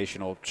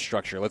organizational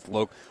structure. I'm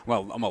going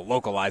to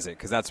localize it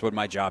because that's what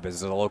my job is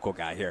as a local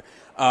guy here.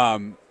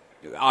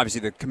 Obviously,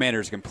 the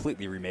Commanders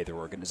completely remade their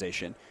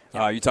organization.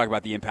 Yeah. You talk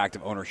about the impact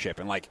of ownership,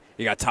 and like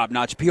you got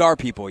top-notch PR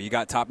people, you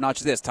got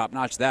top-notch this,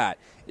 top-notch that.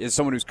 As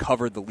someone who's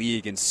covered the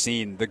league and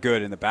seen the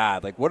good and the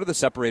bad, like what are the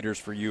separators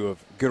for you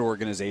of good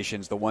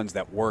organizations, the ones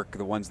that work,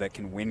 the ones that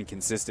can win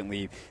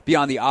consistently,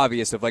 beyond the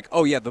obvious of like,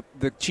 oh yeah,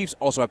 the Chiefs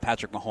also have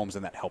Patrick Mahomes,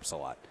 and that helps a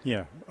lot.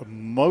 Yeah,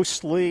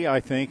 mostly I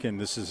think, and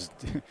this is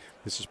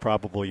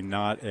probably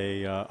not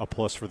a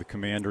plus for the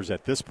Commanders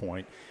at this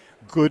point.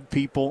 Good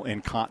people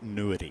and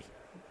continuity.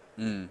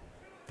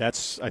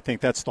 I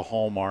think that's the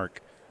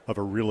hallmark of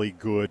a really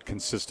good,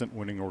 consistent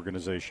winning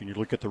organization. You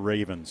look at the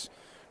Ravens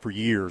for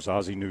years,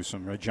 Ozzie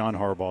Newsome, right? John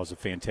Harbaugh is a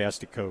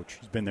fantastic coach.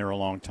 He's been there a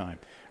long time.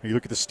 You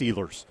look at the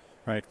Steelers,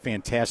 right?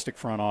 Fantastic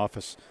front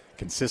office,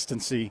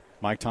 consistency.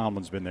 Mike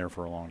Tomlin's been there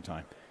for a long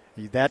time.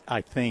 That,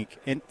 I think,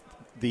 and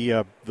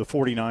the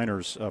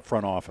 49ers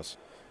front office,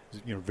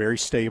 very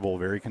stable,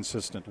 very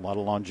consistent, a lot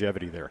of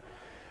longevity there.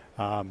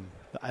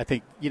 I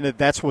think,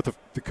 that's what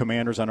the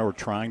Commanders, I know, are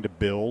trying to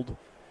build.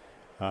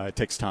 It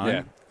takes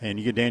time, and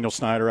you get Daniel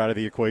Snyder out of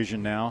the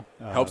equation now.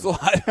 Helps a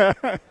lot.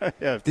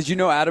 Yeah. Did you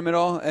know Adam at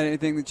all?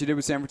 Anything that you did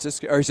with San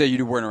Francisco? Or you say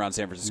you weren't around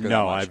San Francisco?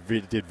 No, I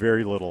did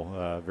very little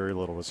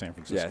with San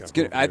Francisco. Yeah, it's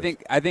good. I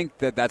think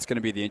that's going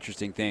to be the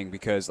interesting thing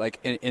because, like,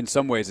 in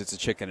some ways, it's a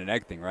chicken and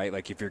egg thing, right?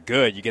 Like, if you're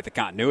good, you get the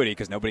continuity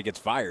because nobody gets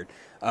fired.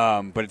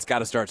 But it's got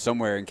to start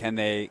somewhere, and can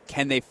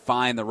they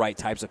find the right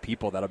types of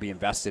people that'll be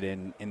invested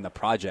in the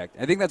project?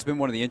 I think that's been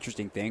one of the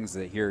interesting things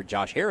that hear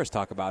Josh Harris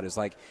talk about is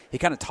like he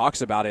kind of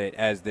talks about it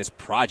as this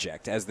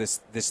project, as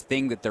this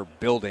thing that they're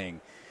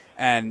building,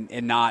 and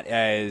not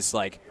as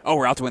like, oh,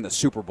 we're out to win the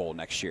Super Bowl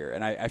next year.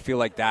 And I feel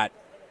like that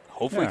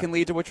hopefully can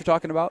lead to what you're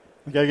talking about.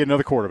 You got to get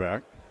another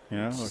quarterback. They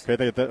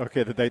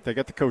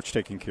got the coach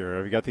taken care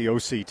of. You got the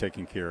OC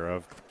taken care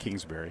of,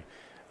 Kingsbury.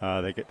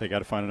 They got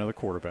to find another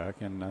quarterback,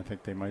 and I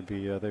think they may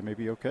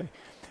be okay.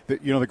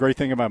 The great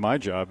thing about my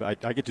job, I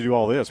get to do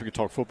all this. We can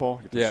talk football,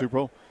 get to the Super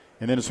Bowl,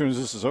 and then as soon as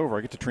this is over,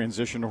 I get to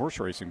transition to horse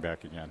racing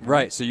back again.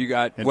 Right. So you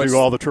got do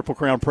all the Triple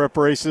Crown prep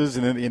races,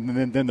 and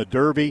then the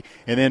Derby,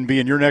 and then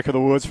be in your neck of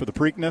the woods for the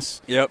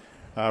Preakness. Yep.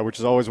 Which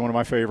is always one of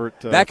my favorite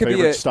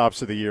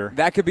stops of the year.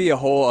 That could be a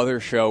whole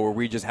other show where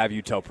we just have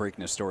you tell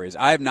Preakness stories.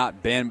 I have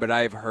not been, but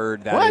I've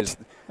heard that is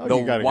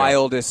the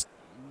wildest.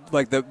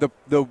 Like the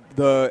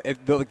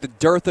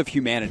dearth of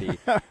humanity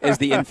is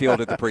the infield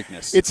at the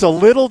Preakness. It's a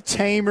little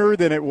tamer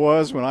than it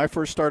was when I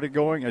first started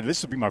going. And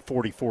this will be my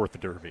 44th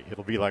Derby.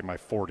 It'll be like my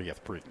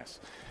 40th Preakness.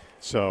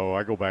 So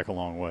I go back a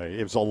long way.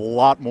 It was a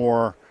lot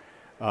more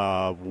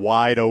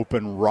wide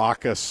open,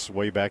 raucous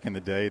way back in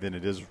the day than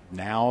it is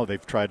now.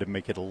 They've tried to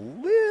make it a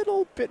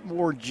little bit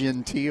more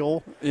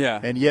genteel,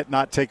 and yet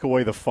not take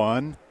away the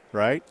fun,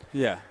 right?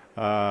 Yeah.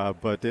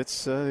 But it's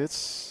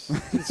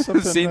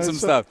something. Seen some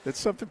stuff. It's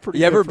something pretty.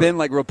 You ever different. been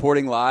like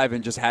reporting live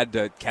and just had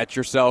to catch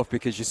yourself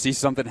because you see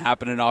something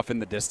happening off in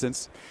the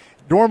distance?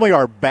 normally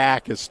our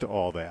back is to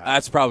all that.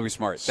 That's probably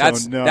smart. So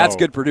that's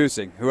good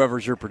producing,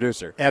 whoever's your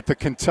producer. At the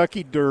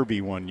Kentucky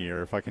Derby one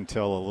year, if I can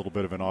tell a little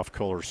bit of an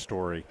off-color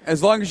story.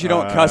 As long as you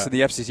don't cuss and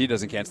the FCC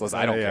doesn't cancel us,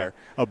 I don't care.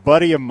 A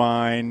buddy of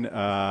mine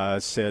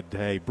said,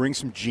 hey, bring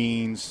some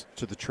jeans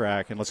to the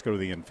track and let's go to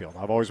the infield.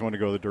 I've always wanted to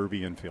go to the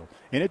Derby infield.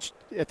 And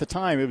at the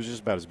time, it was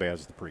just about as bad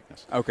as the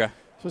Preakness. Okay.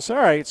 So it's all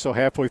right. So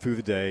halfway through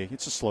the day,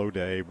 it's a slow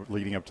day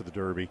leading up to the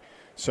Derby.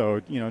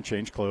 So,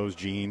 changed clothes,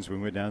 jeans. We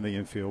went down to the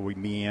infield. We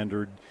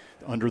meandered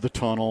under the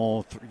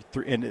tunnel.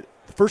 And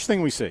the first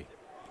thing we see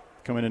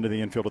coming into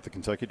the infield at the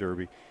Kentucky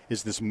Derby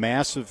is this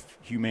massive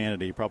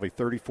humanity, probably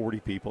 30,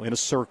 40 people in a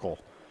circle,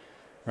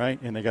 right?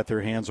 And they got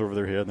their hands over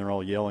their head, and they're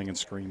all yelling and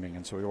screaming.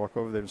 And so we walk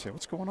over there and say,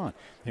 what's going on?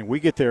 And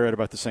we get there at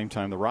about the same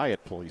time the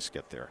riot police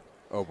get there.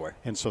 Oh, boy.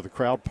 And so the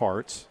crowd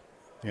parts,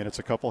 and it's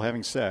a couple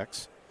having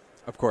sex.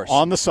 Of course.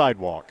 On the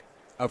sidewalk.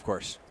 Of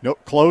course. No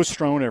clothes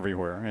strewn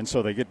everywhere, and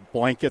so they get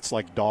blankets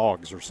like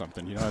dogs or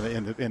something,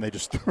 and they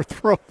just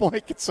throw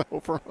blankets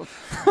over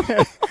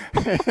them,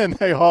 and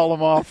they haul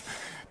them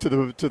off to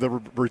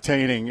the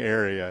retaining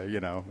area.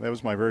 That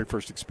was my very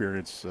first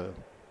experience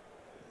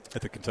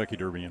at the Kentucky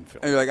Derby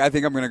infield. And you're like, I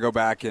think I'm going to go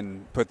back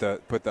and put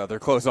the other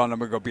clothes on. I'm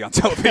going to go be on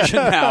television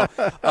now.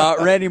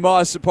 Randy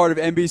Moss, a part of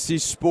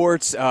NBC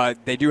Sports.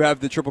 They do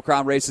have the Triple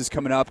Crown races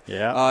coming up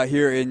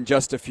here in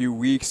just a few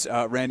weeks.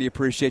 Randy,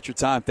 appreciate your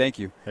time. Thank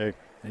you. Hey.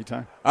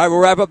 Anytime. All right, we'll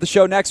wrap up the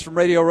show next from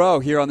Radio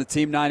Row here on the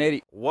Team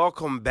 980.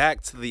 Welcome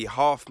back to the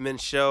Hoffman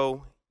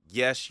Show.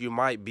 Yes, you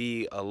might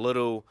be a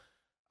little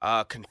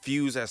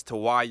confused as to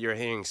why you're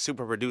hearing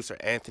super producer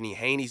Anthony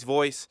Haney's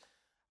voice.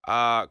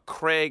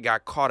 Craig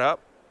got caught up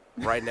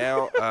right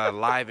now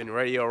live in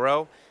Radio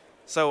Row.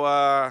 So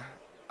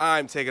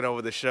I'm taking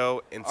over the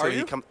show until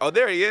he comes. Oh,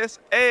 there he is.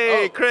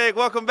 Hey, Craig,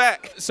 welcome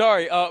back.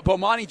 Sorry,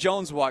 Bomani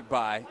Jones walked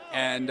by,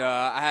 and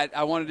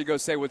I wanted to go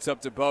say what's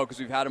up to Bo because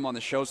we've had him on the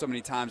show so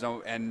many times,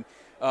 and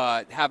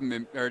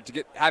haven't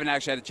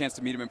actually had a chance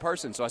to meet him in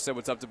person. So I said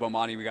what's up to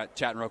Bomani. We got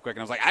chatting real quick,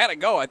 and I was like, I gotta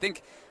go. I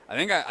think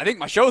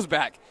my show's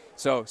back.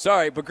 So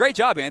sorry, but great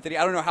job, Anthony.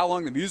 I don't know how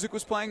long the music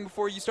was playing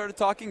before you started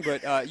talking,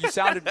 but you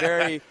sounded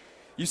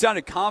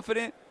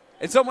confident.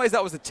 In some ways,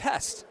 that was a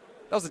test.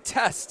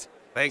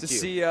 Thank you.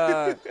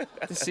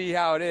 To see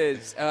how it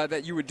is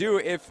that you would do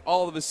if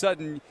all of a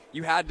sudden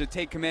you had to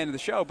take command of the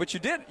show, but you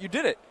did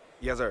it.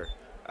 Yes, sir.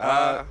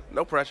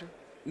 No pressure.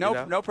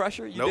 No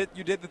pressure. You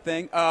did the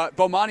thing.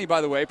 Bomani,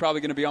 by the way, probably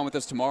going to be on with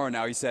us tomorrow.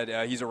 Now he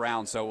said he's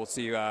around, so we'll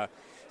see what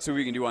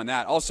we can do on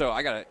that. Also,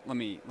 let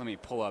me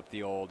pull up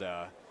the old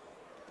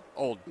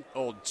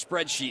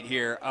spreadsheet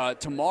here.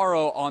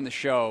 Tomorrow on the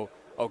show.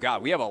 Oh,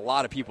 God, we have a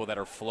lot of people that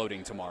are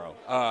floating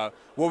tomorrow.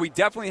 What we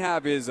definitely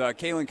have is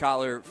Kaylin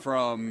Kotler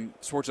from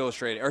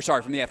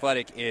from The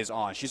Athletic is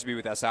on. She used to be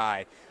with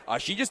SI.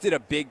 She just did a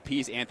big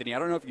piece, Anthony. I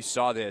don't know if you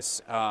saw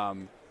this,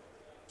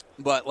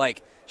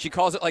 but, she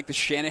calls it, the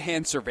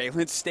Shanahan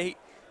surveillance state,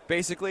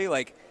 basically.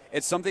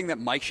 It's something that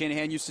Mike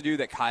Shanahan used to do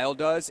that Kyle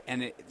does,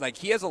 and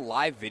he has a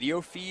live video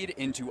feed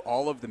into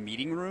all of the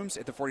meeting rooms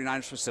at the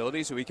 49ers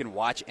facility so he can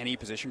watch any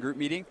position group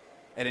meeting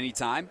at any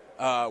time,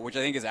 which I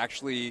think is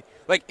actually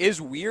is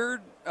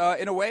weird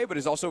in a way, but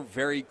is also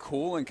very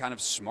cool and kind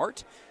of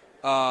smart.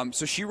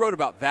 So she wrote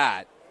about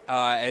that,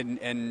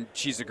 and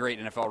she's a great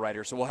NFL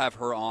writer. So we'll have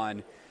her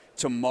on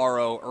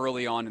tomorrow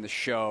early on in the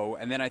show.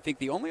 And then I think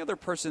the only other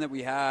person that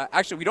we have,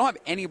 actually we don't have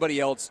anybody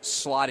else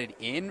slotted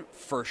in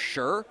for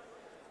sure,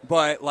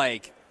 but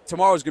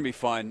tomorrow's going to be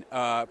fun.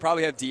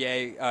 Probably have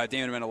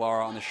Damon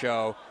Amendolara on the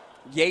show.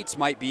 Yates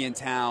might be in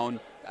town.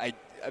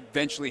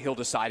 Eventually he'll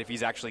decide if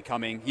he's actually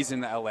coming. He's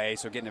in the LA,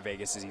 so getting to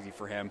Vegas is easy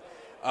for him.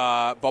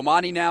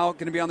 Bomani now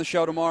going to be on the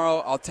show tomorrow.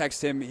 I'll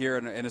text him here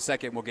in a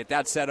second. We'll get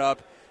that set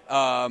up.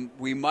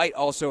 We might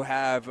also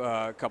have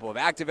a couple of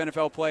active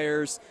NFL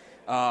players.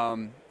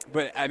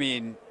 But,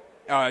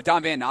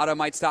 Don Van Natta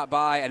might stop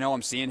by. I know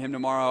I'm seeing him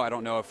tomorrow. I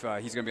don't know if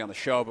he's going to be on the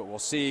show, but we'll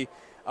see.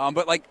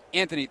 But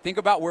Anthony, think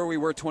about where we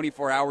were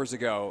 24 hours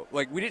ago.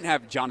 We didn't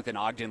have Jonathan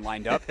Ogden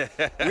lined up.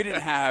 We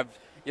didn't have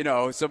 –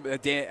 some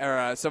of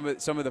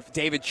the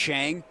David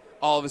Chang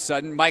all of a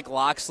sudden, Mike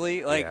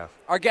Loxley.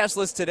 Our guest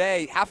list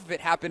today, half of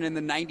it happened in the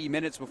 90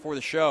 minutes before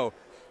the show.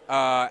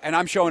 And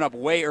I'm showing up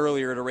way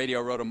earlier to Radio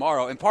Row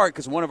tomorrow, in part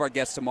because one of our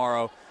guests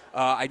tomorrow,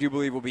 I do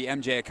believe, will be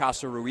MJ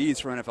Acosta-Ruiz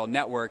from NFL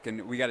Network,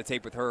 and we got to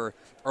tape with her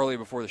early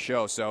before the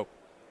show. So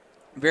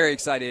very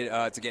excited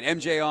to get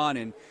MJ on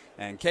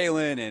and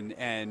Kaylin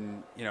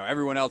and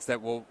everyone else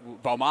that will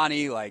 –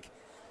 Bomani,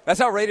 that's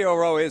how Radio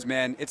Row is,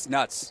 man. It's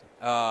nuts.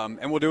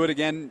 And we'll do it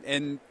again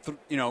in,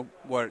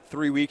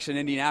 3 weeks in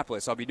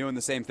Indianapolis. I'll be doing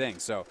the same thing.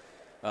 So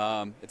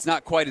it's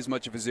not quite as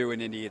much of a zoo in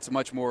Indy. It's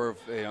much more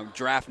of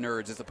draft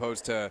nerds as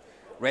opposed to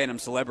random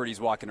celebrities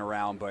walking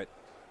around. But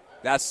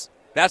that's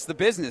the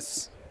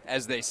business,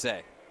 as they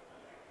say.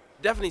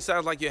 Definitely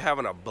sounds like you're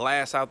having a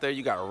blast out there.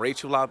 You got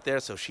Rachel out there,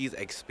 so she's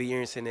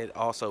experiencing it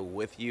also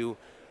with you.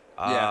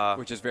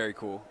 Which is very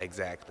cool.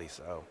 Exactly.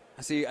 So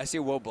I see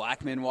Will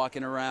Blackman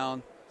walking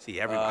around. See,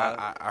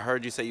 I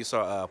heard you say you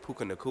saw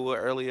Puka Nacua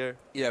earlier.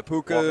 Yeah,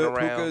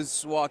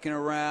 Puka's walking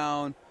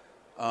around.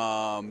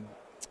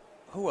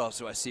 Who else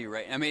do I see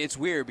right? I mean, it's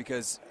weird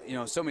because,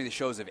 so many of the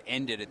shows have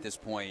ended at this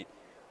point.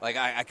 Like,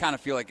 I kind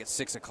of feel like at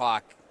 6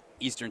 o'clock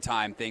Eastern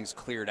time, things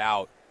cleared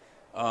out.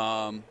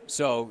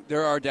 So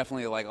there are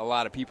definitely, like, a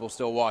lot of people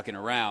still walking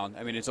around.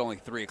 I mean, it's only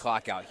 3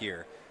 o'clock out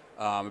here,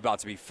 about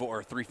to be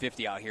 4,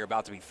 3:50 out here,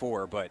 about to be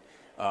 4. But,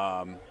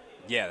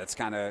 yeah, that's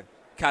kind of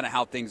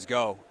how things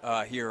go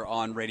here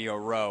on Radio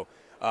Row.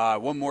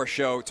 One more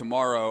show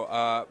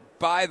tomorrow.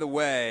 By the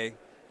way,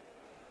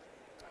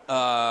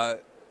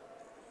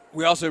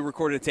 we also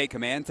recorded a Take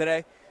Command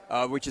today,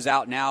 which is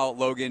out now.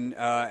 Logan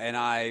and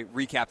I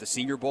recapped the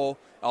Senior Bowl.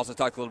 I also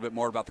talked a little bit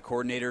more about the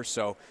coordinators,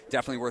 so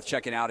definitely worth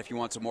checking out if you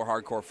want some more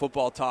hardcore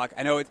football talk.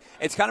 I know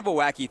it's kind of a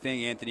wacky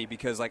thing, Anthony,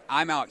 because, like,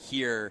 I'm out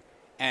here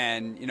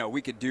and,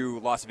 we could do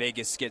Las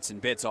Vegas skits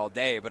and bits all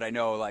day, but I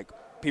know, like,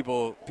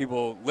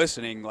 people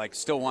listening, like,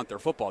 still want their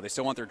football. They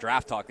still want their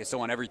draft talk. They still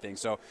want everything.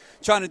 So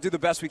trying to do the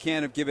best we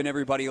can of giving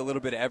everybody a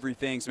little bit of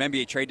everything. Some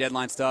NBA trade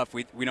deadline stuff.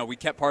 We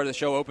kept part of the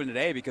show open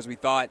today because we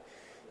thought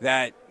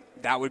that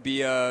would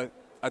be a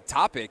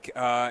topic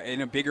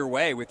in a bigger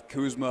way, with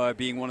Kuzma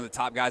being one of the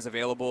top guys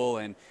available,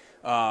 and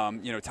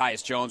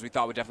Tyus Jones we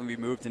thought would definitely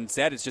be moved.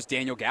 Instead, it's just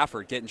Daniel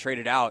Gafford getting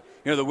traded out.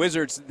 The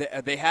Wizards,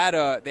 they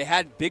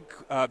had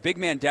big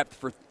man depth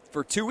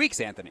for 2 weeks,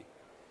 Anthony.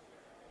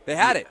 They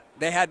had it.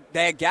 They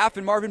had Gaff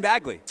and Marvin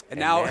Bagley, and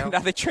now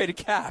they traded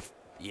Gaff.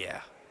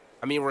 Yeah.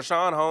 I mean,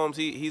 Rashawn Holmes,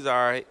 he's all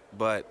right,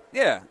 but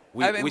yeah,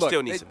 we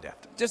still need some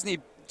depth. Just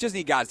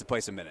need guys to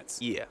play some minutes.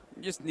 Yeah.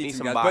 Just need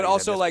some guys. But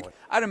also, like,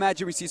 I'd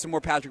imagine we see some more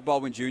Patrick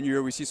Baldwin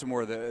Jr. We see some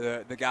more of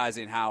the guys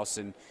in-house.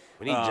 And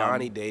we need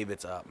Johnny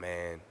Davis up,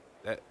 man.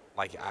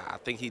 I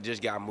think he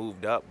just got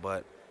moved up,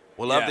 but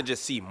we'll love to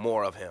just see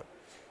more of him.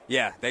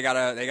 Yeah, they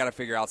gotta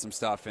figure out some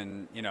stuff,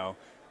 and,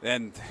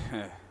 then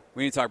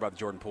we need to talk about the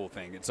Jordan Poole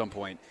thing at some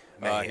point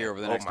here over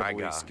the next couple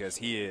weeks, because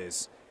he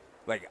is –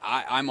 like,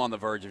 I'm on the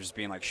verge of just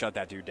being like, shut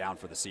that dude down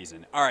for the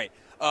season. All right,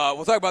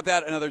 we'll talk about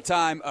that another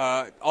time.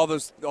 All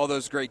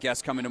those great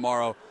guests coming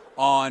tomorrow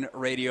on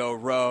Radio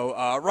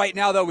Row. Right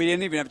now, though, we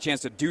didn't even have a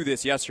chance to do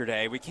this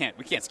yesterday. We can't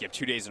skip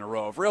 2 days in a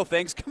row of Real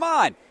Things. Come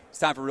on, it's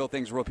time for Real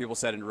Things. Real people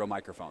said into real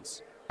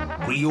microphones.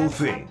 Real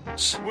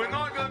things. We're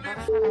not going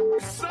to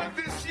be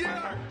sucked this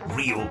year.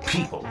 Real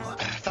people.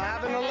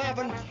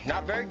 5-11,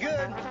 not very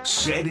good.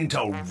 Said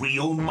into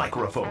real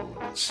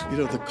microphones.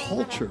 The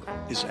culture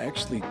is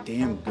actually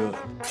damn good.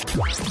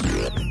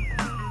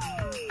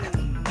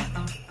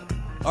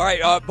 All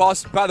right,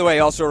 boss, by the way,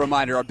 also a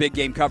reminder, our big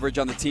game coverage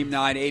on the Team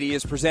 980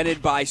 is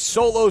presented by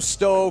Solo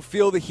Stove.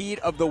 Feel the heat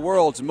of the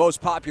world's most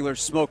popular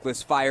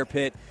smokeless fire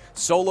pit,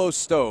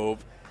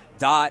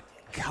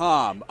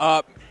 solostove.com.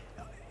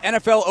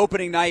 NFL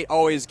opening night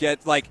always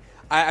gets, like,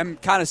 I'm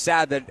kind of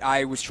sad that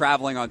I was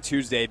traveling on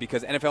Tuesday,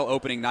 because NFL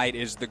opening night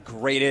is the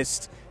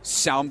greatest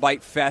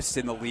soundbite fest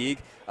in the league.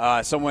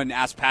 Someone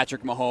asked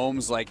Patrick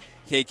Mahomes, like,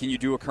 hey, can you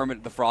do a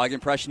Kermit the Frog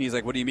impression? He's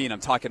like, what do you mean? I'm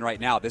talking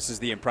right now. This is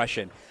the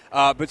impression.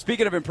 But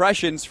speaking of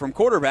impressions from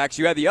quarterbacks,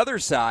 you have the other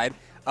side.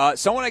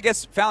 Someone, I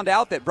guess, found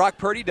out that Brock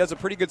Purdy does a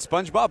pretty good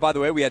SpongeBob. By the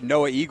way, we had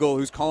Noah Eagle,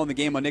 who's calling the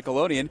game on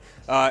Nickelodeon,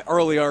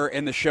 earlier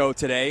in the show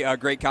today. A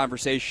great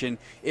conversation.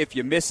 If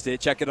you missed it,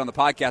 check it on the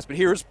podcast. But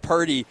here's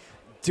Purdy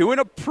doing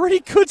a pretty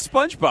good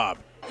SpongeBob.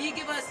 Can you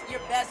give us your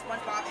best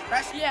SpongeBob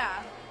impression?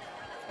 Yeah.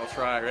 I'll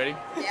try. Ready?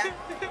 Yeah.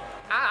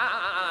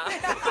 Okay.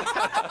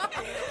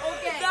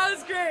 That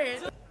was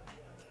great.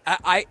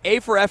 A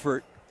for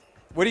effort.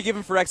 What do you give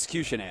him for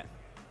execution, Ant?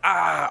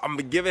 I'm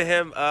giving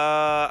him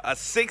a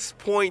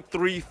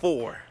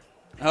 6.34.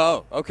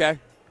 Oh, okay.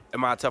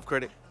 Am I a tough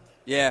critic?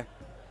 Yeah.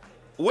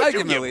 What I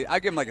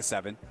give him like a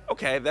 7.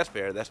 Okay, that's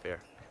fair. That's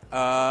fair.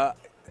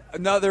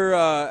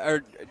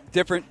 Another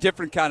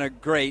different kind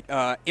of great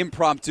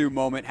impromptu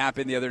moment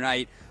happened the other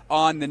night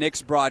on the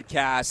Knicks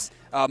broadcast.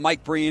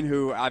 Mike Breen,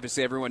 who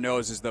obviously everyone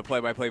knows is the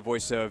play-by-play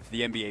voice of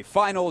the NBA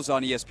Finals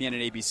on ESPN and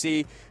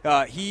ABC,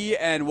 he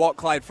and Walt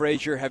Clyde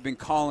Frazier have been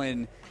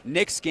calling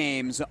Knicks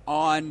games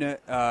on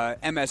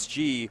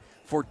MSG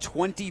for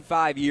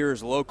 25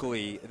 years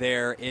locally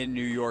there in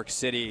New York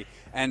City.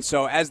 And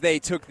so as they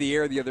took the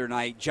air the other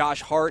night,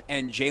 Josh Hart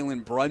and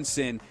Jalen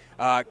Brunson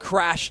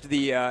crashed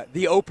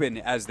the open,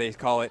 as they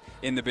call it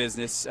in the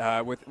business,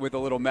 with a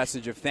little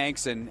message of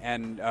thanks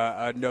and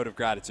a note of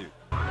gratitude.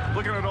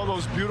 Looking at all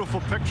those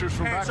beautiful pictures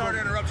from back. Sorry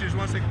to interrupt you. Just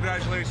want to say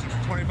congratulations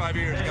for 25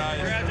 years, guys.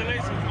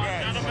 Congratulations,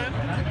 gentlemen.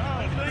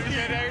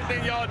 Appreciate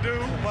everything y'all do.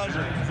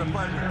 Pleasure. It's a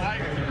pleasure. I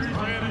appreciate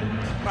it.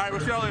 All right,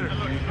 we'll see y'all later.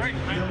 Great,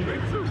 man.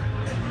 Great too.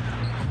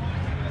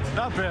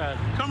 Not bad.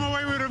 Come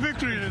away with a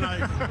victory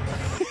tonight.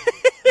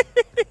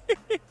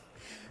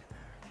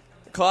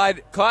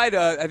 Clyde.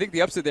 I think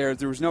the upset there is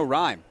there was no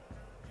rhyme,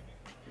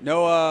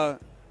 no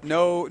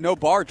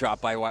bar drop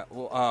by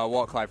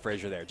Walt Clyde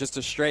Frazier there. Just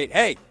a straight,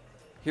 hey,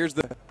 here's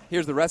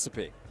the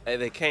recipe. Hey,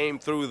 they came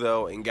through,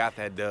 though, and got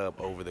that dub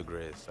over the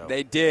Grizz. So.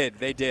 They did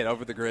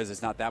over the Grizz.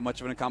 It's not that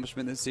much of an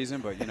accomplishment this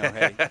season, but,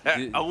 hey.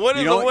 A win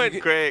is a win,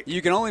 Craig.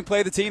 You can only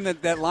play the team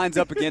that lines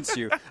up against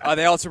you.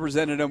 They also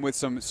presented them with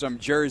some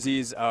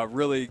jerseys,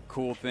 really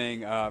cool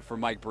thing for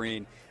Mike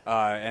Breen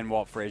and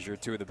Walt Frazier,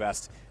 two of the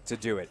best to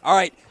do it. All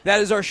right,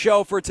 that is our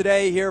show for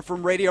today here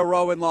from Radio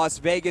Row in Las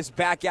Vegas.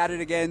 Back at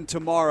it again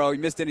tomorrow. You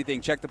missed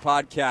anything, check the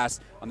podcast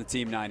on the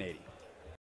Team 980.